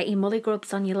 Get your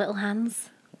mullygrubs on your little hands.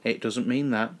 It doesn't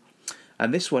mean that.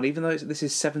 And this one, even though this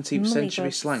is 17th century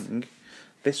Mullygrubs. slang,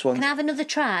 this one... Can I have another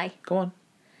try? Go on.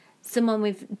 Someone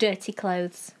with dirty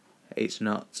clothes. It's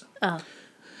not. Oh.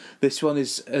 This one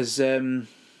has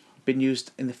been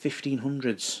used in the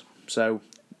 1500s, so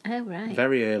Oh, right.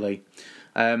 very early.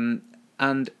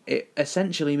 And it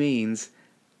essentially means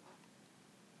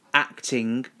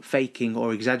acting, faking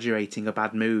or exaggerating a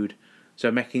bad mood. So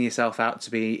making yourself out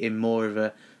to be in more of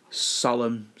a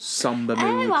solemn, sombre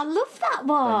mood. Oh, I love that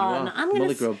one. are. I'm gonna.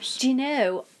 Mullygrubs. Do you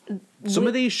know? Some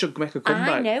of these should make a comeback.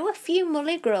 I know a few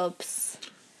mullygrubs.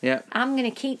 Yeah. I'm gonna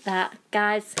keep that,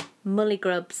 guys.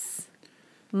 Mullygrubs.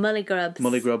 Mullygrubs.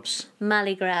 Mullygrubs.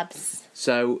 Mullygrubs.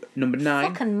 So, number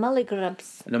 9. Fucking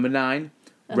mullygrubs. Number 9,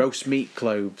 roast meat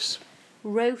cloves.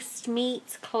 Roast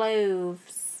meat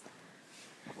cloves.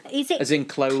 Is it As in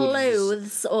clothes.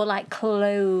 clothes or like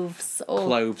cloves or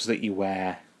Cloves that you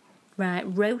wear. right?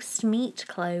 Roast meat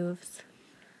cloves.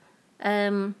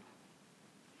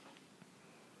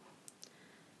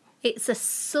 It's a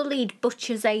sullied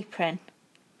butcher's apron.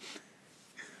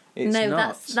 It's no,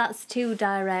 not. that's too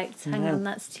direct. Hang No. on,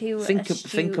 that's too Think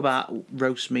astute. about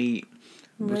roast meat.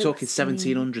 We're talking Roast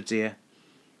 1700s here.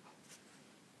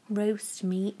 roast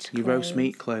meat. You roast cloves.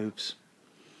 meat cloves.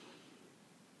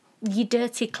 your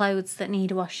dirty clothes that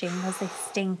need washing as they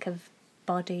stink of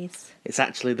bodies. It's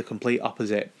actually the complete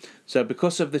opposite. So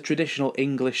because of the traditional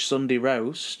English Sunday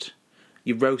roast,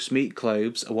 your roast meat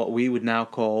clothes are what we would now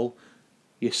call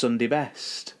your Sunday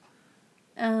best.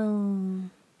 Oh.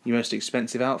 Your most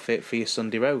expensive outfit for your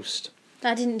Sunday roast.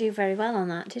 I didn't do very well on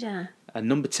that, did I? And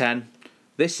number 10,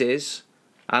 this is...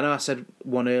 I know I said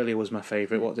one earlier was my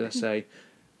favourite. What did I say?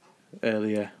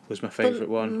 Earlier was my favourite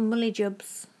one. Mully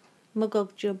Jubs.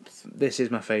 Muggle Jubs. This is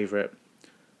my favourite.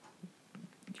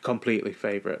 Completely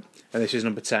favourite. And this is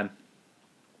number 10.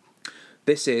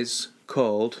 This is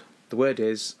called... The word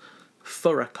is...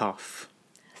 Thuracoff.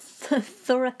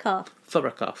 Thuracoff.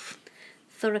 Thuracoff.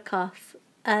 Thuracoff.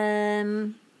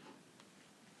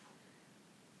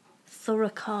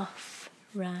 Thuracoff.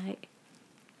 Right.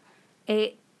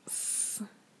 It's...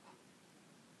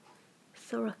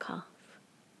 Thuracoff.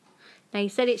 Now, you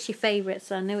said it's your favourite,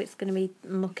 so I know it's going to be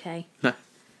mucky. No.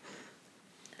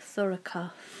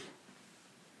 Thuracoff.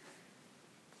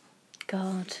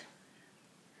 God.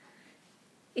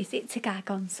 Is it to gag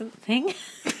on something?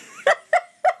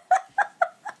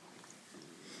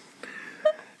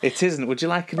 It isn't. Would you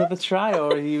like another try,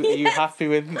 or are you happy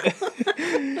with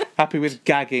happy with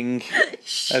gagging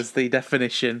as the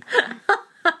definition?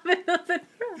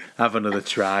 Have another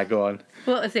try. Go on.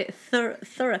 What is it?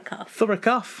 Thuracoff.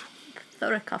 Thuracoff.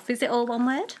 Thuracoff. Is it all one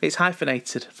word? It's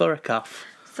hyphenated. Thuracoff.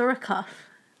 Thuracoff.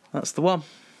 That's the one.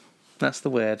 That's the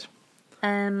word.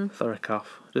 Um, Thuracoff.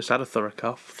 Just had a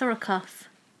Thuracoff. Thuracoff.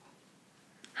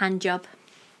 Hand job.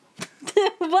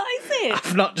 What is it?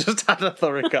 I've not just had a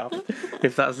Thuracoff,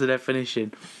 if that's the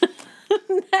definition.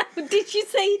 Did you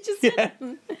say you just Yeah.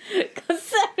 Because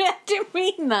sorry, I didn't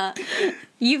mean that.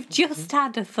 You've just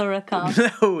had a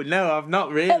Thuracoff. No, I've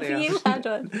not really. Have you had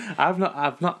one? I've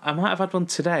not. I might have had one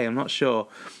today. I'm not sure.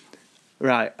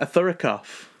 Right, a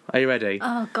Thuracoff. Are you ready?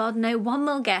 Oh God, no! One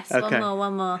more guess. Okay.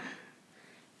 One more.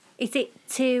 Is it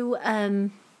to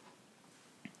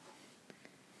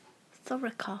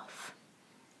Thuracoff?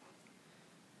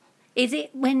 Is it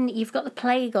when you've got the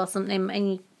plague or something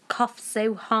and you cough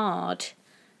so hard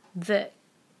that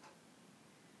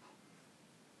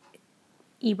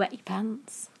you wet your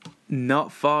pants?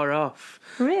 Not far off.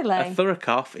 Really? A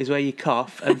Thuracoff is where you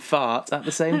cough and fart at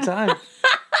the same time.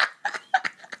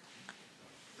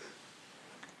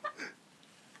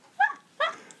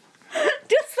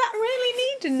 Does that really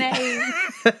need a name?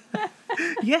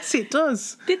 Yes, it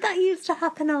does. Did that used to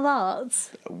happen a lot?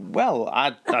 Well,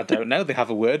 I don't know. They have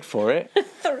a word for it.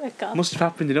 Thuracoff. Must have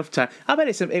happened enough time. I bet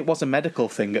it was a medical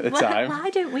thing at the time. Why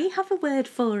don't we have a word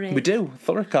for it? We do.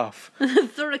 Thuracoff.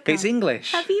 Thuracoff. It's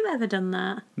English. Have you ever done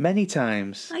that? Many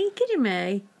times. Are you kidding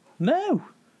me? No.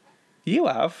 You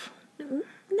have. No,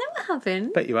 I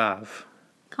haven't. Bet you have.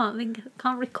 Can't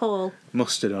recall.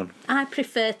 Must have done. I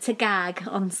prefer to gag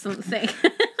on something.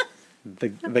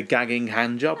 The gagging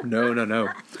hand job? No.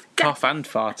 Cough and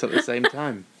fart at the same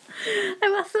time.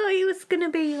 Oh, I thought it was going to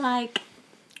be like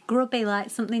grubby,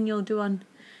 like something you'll do on,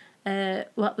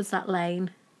 what was that lane?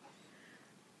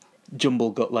 Jumble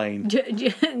Gut Lane.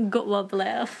 Gut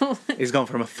wobbler. He's gone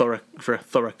from a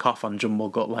Thuracoff on Jumble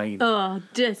Gut Lane. Oh,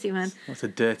 dirty man. That's a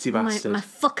dirty bastard. My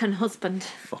fucking husband.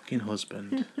 Fucking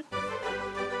husband.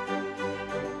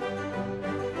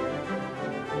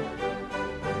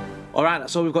 Alright,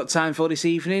 that's all we've got time for this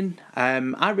evening.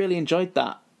 I really enjoyed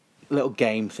that little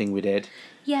game thing we did.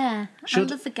 Yeah, I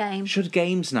love the game. Should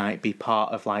games night be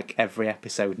part of like every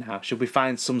episode now? Should we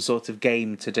find some sort of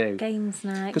game to do? Games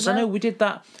night. Because I know we did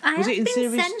that. Was it in I have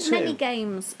been series sent 2? many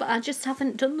games, but I just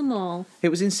haven't done them all. It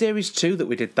was in series 2 that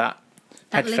we did that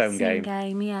headphone listening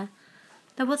game. Yeah.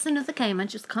 There was another game, I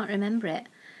just can't remember it.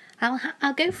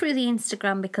 I'll go through the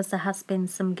Instagram because there has been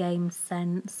some games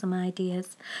sent, some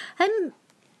ideas.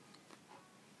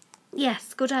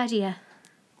 Yes, good idea.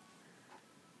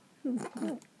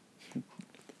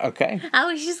 Okay. I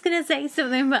was just going to say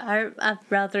something, but I'd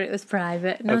rather it was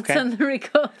private, not Okay. on the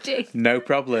recording. No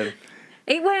problem.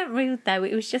 It weren't rude, though.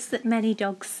 It was just that many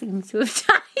dogs seem to have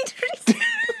died recently.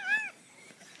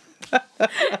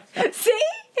 See?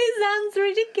 It sounds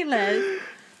ridiculous.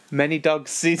 Many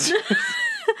dogs see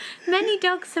Many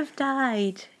dogs have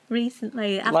died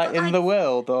recently. I've like got, in the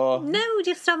world or No,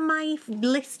 just on my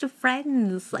list of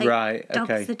friends. Like, Right, dogs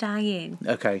okay. are dying.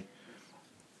 Okay.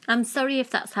 I'm sorry if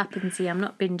that's happened to you. I'm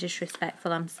not being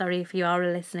disrespectful. I'm sorry if you are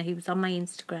a listener who was on my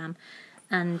Instagram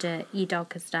and your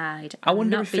dog has died. I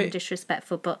wonder I'm not if being it-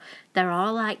 disrespectful, but there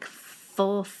are like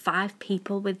 4 or 5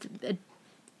 people with a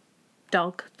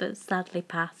dog that sadly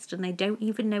passed and they don't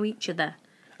even know each other.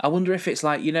 I wonder if it's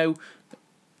like, because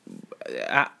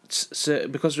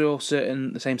we're all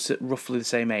roughly the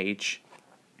same age,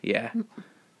 yeah.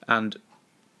 and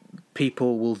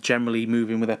people will generally move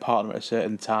in with their partner at a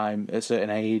certain time, at a certain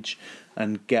age,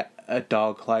 and get a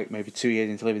dog like maybe 2 years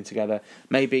into living together.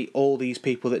 Maybe all these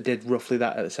people that did roughly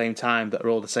that at the same time, that are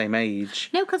all the same age.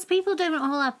 No, because people don't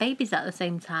all have babies at the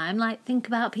same time. Like, think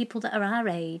about people that are our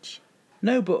age.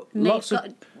 No, but And lots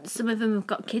of... some of them have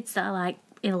got kids that are like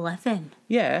 11.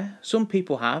 Yeah, some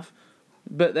people have.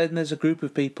 But then there's a group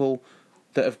of people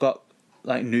that have got,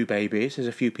 like, new babies. There's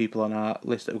a few people on our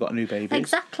list that have got new babies.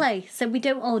 Exactly. So we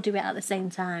don't all do it at the same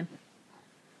time.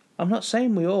 I'm not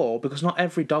saying we all, because not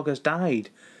every dog has died.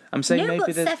 I'm saying No, maybe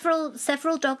but there's...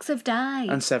 several dogs have died.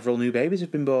 And several new babies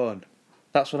have been born.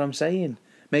 That's what I'm saying.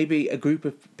 Maybe a group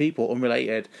of people,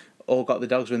 unrelated, all got the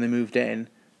dogs when they moved in,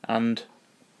 and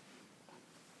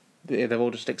they've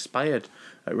all just expired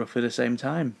at roughly the same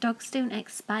time. Dogs don't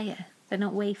expire. They're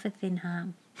not wafer thin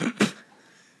ham.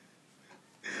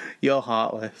 You're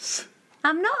heartless.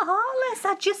 I'm not heartless.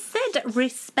 I just said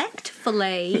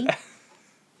respectfully.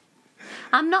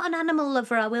 I'm not an animal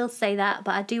lover, I will say that,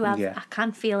 but I do have... Yeah. I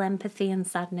can feel empathy and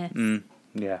sadness.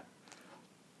 Yeah.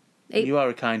 It- You are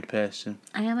a kind person.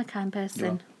 I am a kind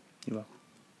person. You are.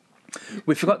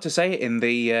 We forgot to say it in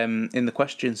the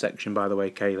question section, by the way,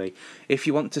 Kaylee. If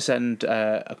you want to send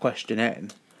a question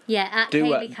in, Yeah, at Do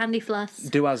Kaylee it. Candy Floss.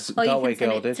 do as Or you Galway can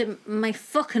Girl send did, it to my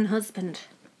fucking husband.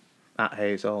 at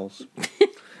Hazel's.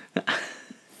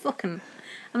 Fucking...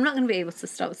 I'm not going to be able to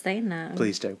stop saying that.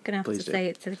 Please do. I'm going to have Please to do. say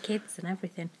it to the kids and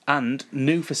everything. And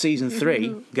new for season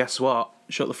 3, guess what?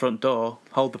 Shut the front door,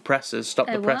 hold the presses, stop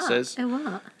the presses.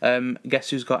 Oh, what? Guess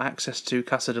who's got access to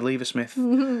Casa de Leversmith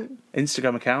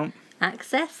Instagram account?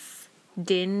 Access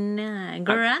denied.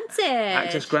 Granted.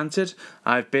 Access granted.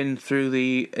 I've been through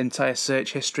the entire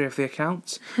search history of the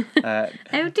account. Oh,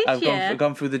 did I've you?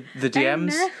 gone through the DMs.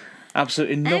 no.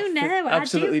 Absolutely nothing. Oh no!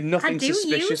 Absolutely nothing I do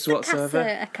suspicious use the whatsoever.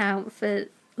 Casa account for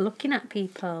looking at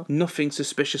people. Nothing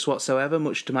suspicious whatsoever,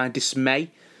 much to my dismay.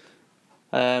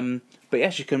 But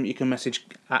yes, you can message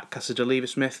at Casa de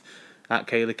Leversmith, at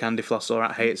Kaylee Candy Floss, or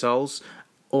at Hey It's Alls,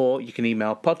 or you can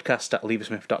email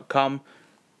podcast@leversmith.com.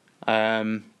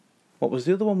 What was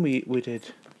the other one we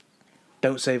did?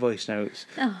 Don't say voice notes.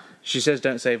 Oh, She says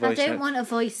don't say I voice notes. don't want a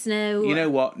voice note. You know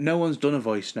what? No one's done a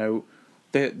voice note.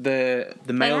 The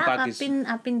mailbag is...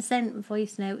 I've been sent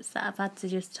voice notes that I've had to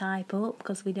just type up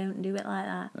because we don't do it like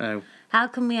that. Oh, How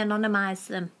can we anonymise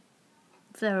them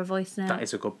if they're a voice note? that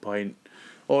is a good point.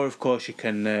 Or, of course, you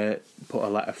can put a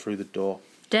letter through the door.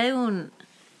 Don't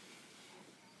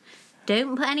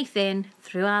put anything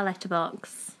through our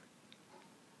letterbox.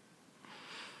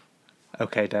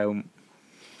 Okay, don't.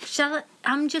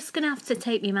 I'm just going to have to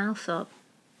tape my mouth up.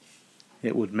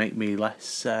 It would make me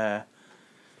less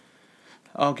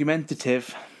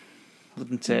argumentative,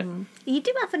 wouldn't it? You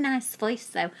do have a nice voice,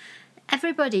 though.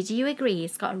 Everybody, do you agree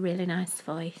he's got a really nice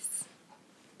voice?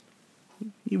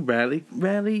 You rarely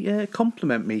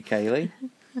compliment me, Kaylee.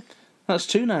 That's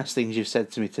 2 nice things you've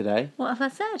said to me today. What have I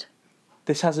said?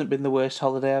 This hasn't been the worst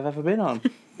holiday I've ever been on.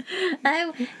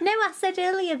 Oh, no, I said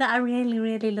earlier that I really,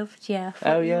 really loved you. I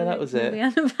thought Oh, you yeah, were that was it. really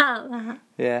on about that.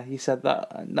 Yeah, you said that.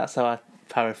 And that's how I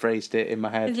paraphrased it in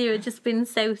my head. You were just being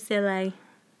so silly.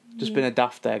 Just been a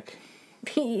daft egg.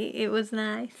 It was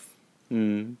nice.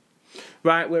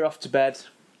 Right, we're off to bed.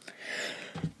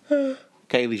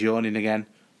 Kaylee's yawning again.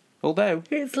 Although,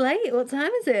 It's late. What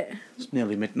time is it? it's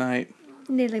nearly midnight.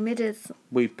 Nearly middays.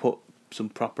 We put some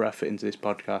proper effort into this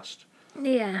podcast.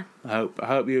 Yeah. I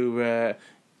hope you're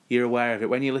aware of it.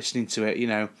 When you're listening to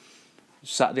it,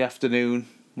 Saturday afternoon,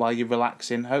 while you're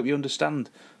relaxing, I hope you understand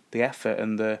the effort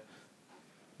and the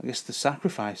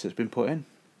sacrifice that's been put in.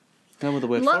 No other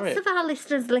word for Lots it. of our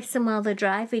listeners listen while they're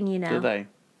driving, you know. Do they?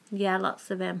 Yeah, lots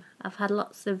of them. I've had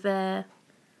lots of, while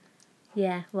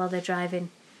they're driving.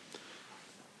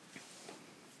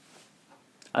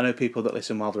 I know people that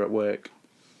listen while they're at work.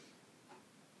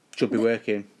 Should be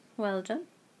working, Well done.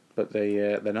 but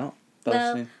they're not. They're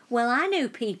listening. Well, I know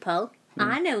people,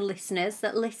 I know listeners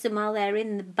that listen while they're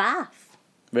in the bath.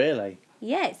 Really?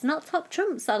 Yeah, it's not top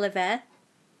trumps, Oliver.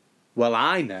 Well,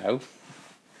 I know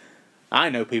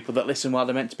people that listen while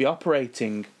they're meant to be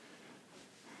operating.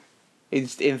 In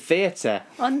theatre.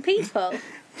 On people.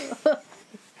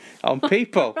 On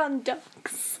people. On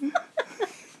dogs.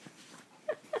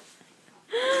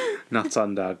 Not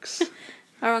on dogs.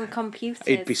 Or on computers.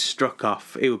 It'd be struck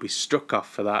off. It would be struck off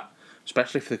for that.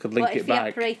 Especially if they could link What it if he back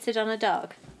operated on a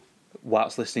dog?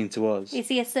 whilst listening to us. Is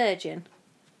he a surgeon?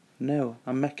 No,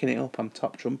 I'm making it up. I'm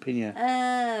top trumping you.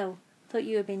 Oh, thought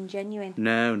you were being genuine.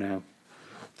 No.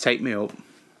 Take me up.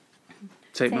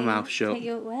 Take my mouth shut. Take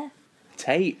you up where?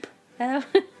 Tape. Oh,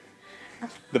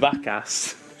 The back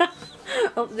ass.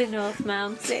 up the North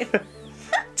Mountain.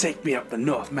 Take me up the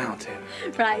North Mountain.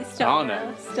 Right, stop Oh, now.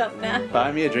 no. Stop now.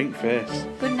 Buy me a drink first.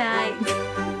 Good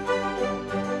night.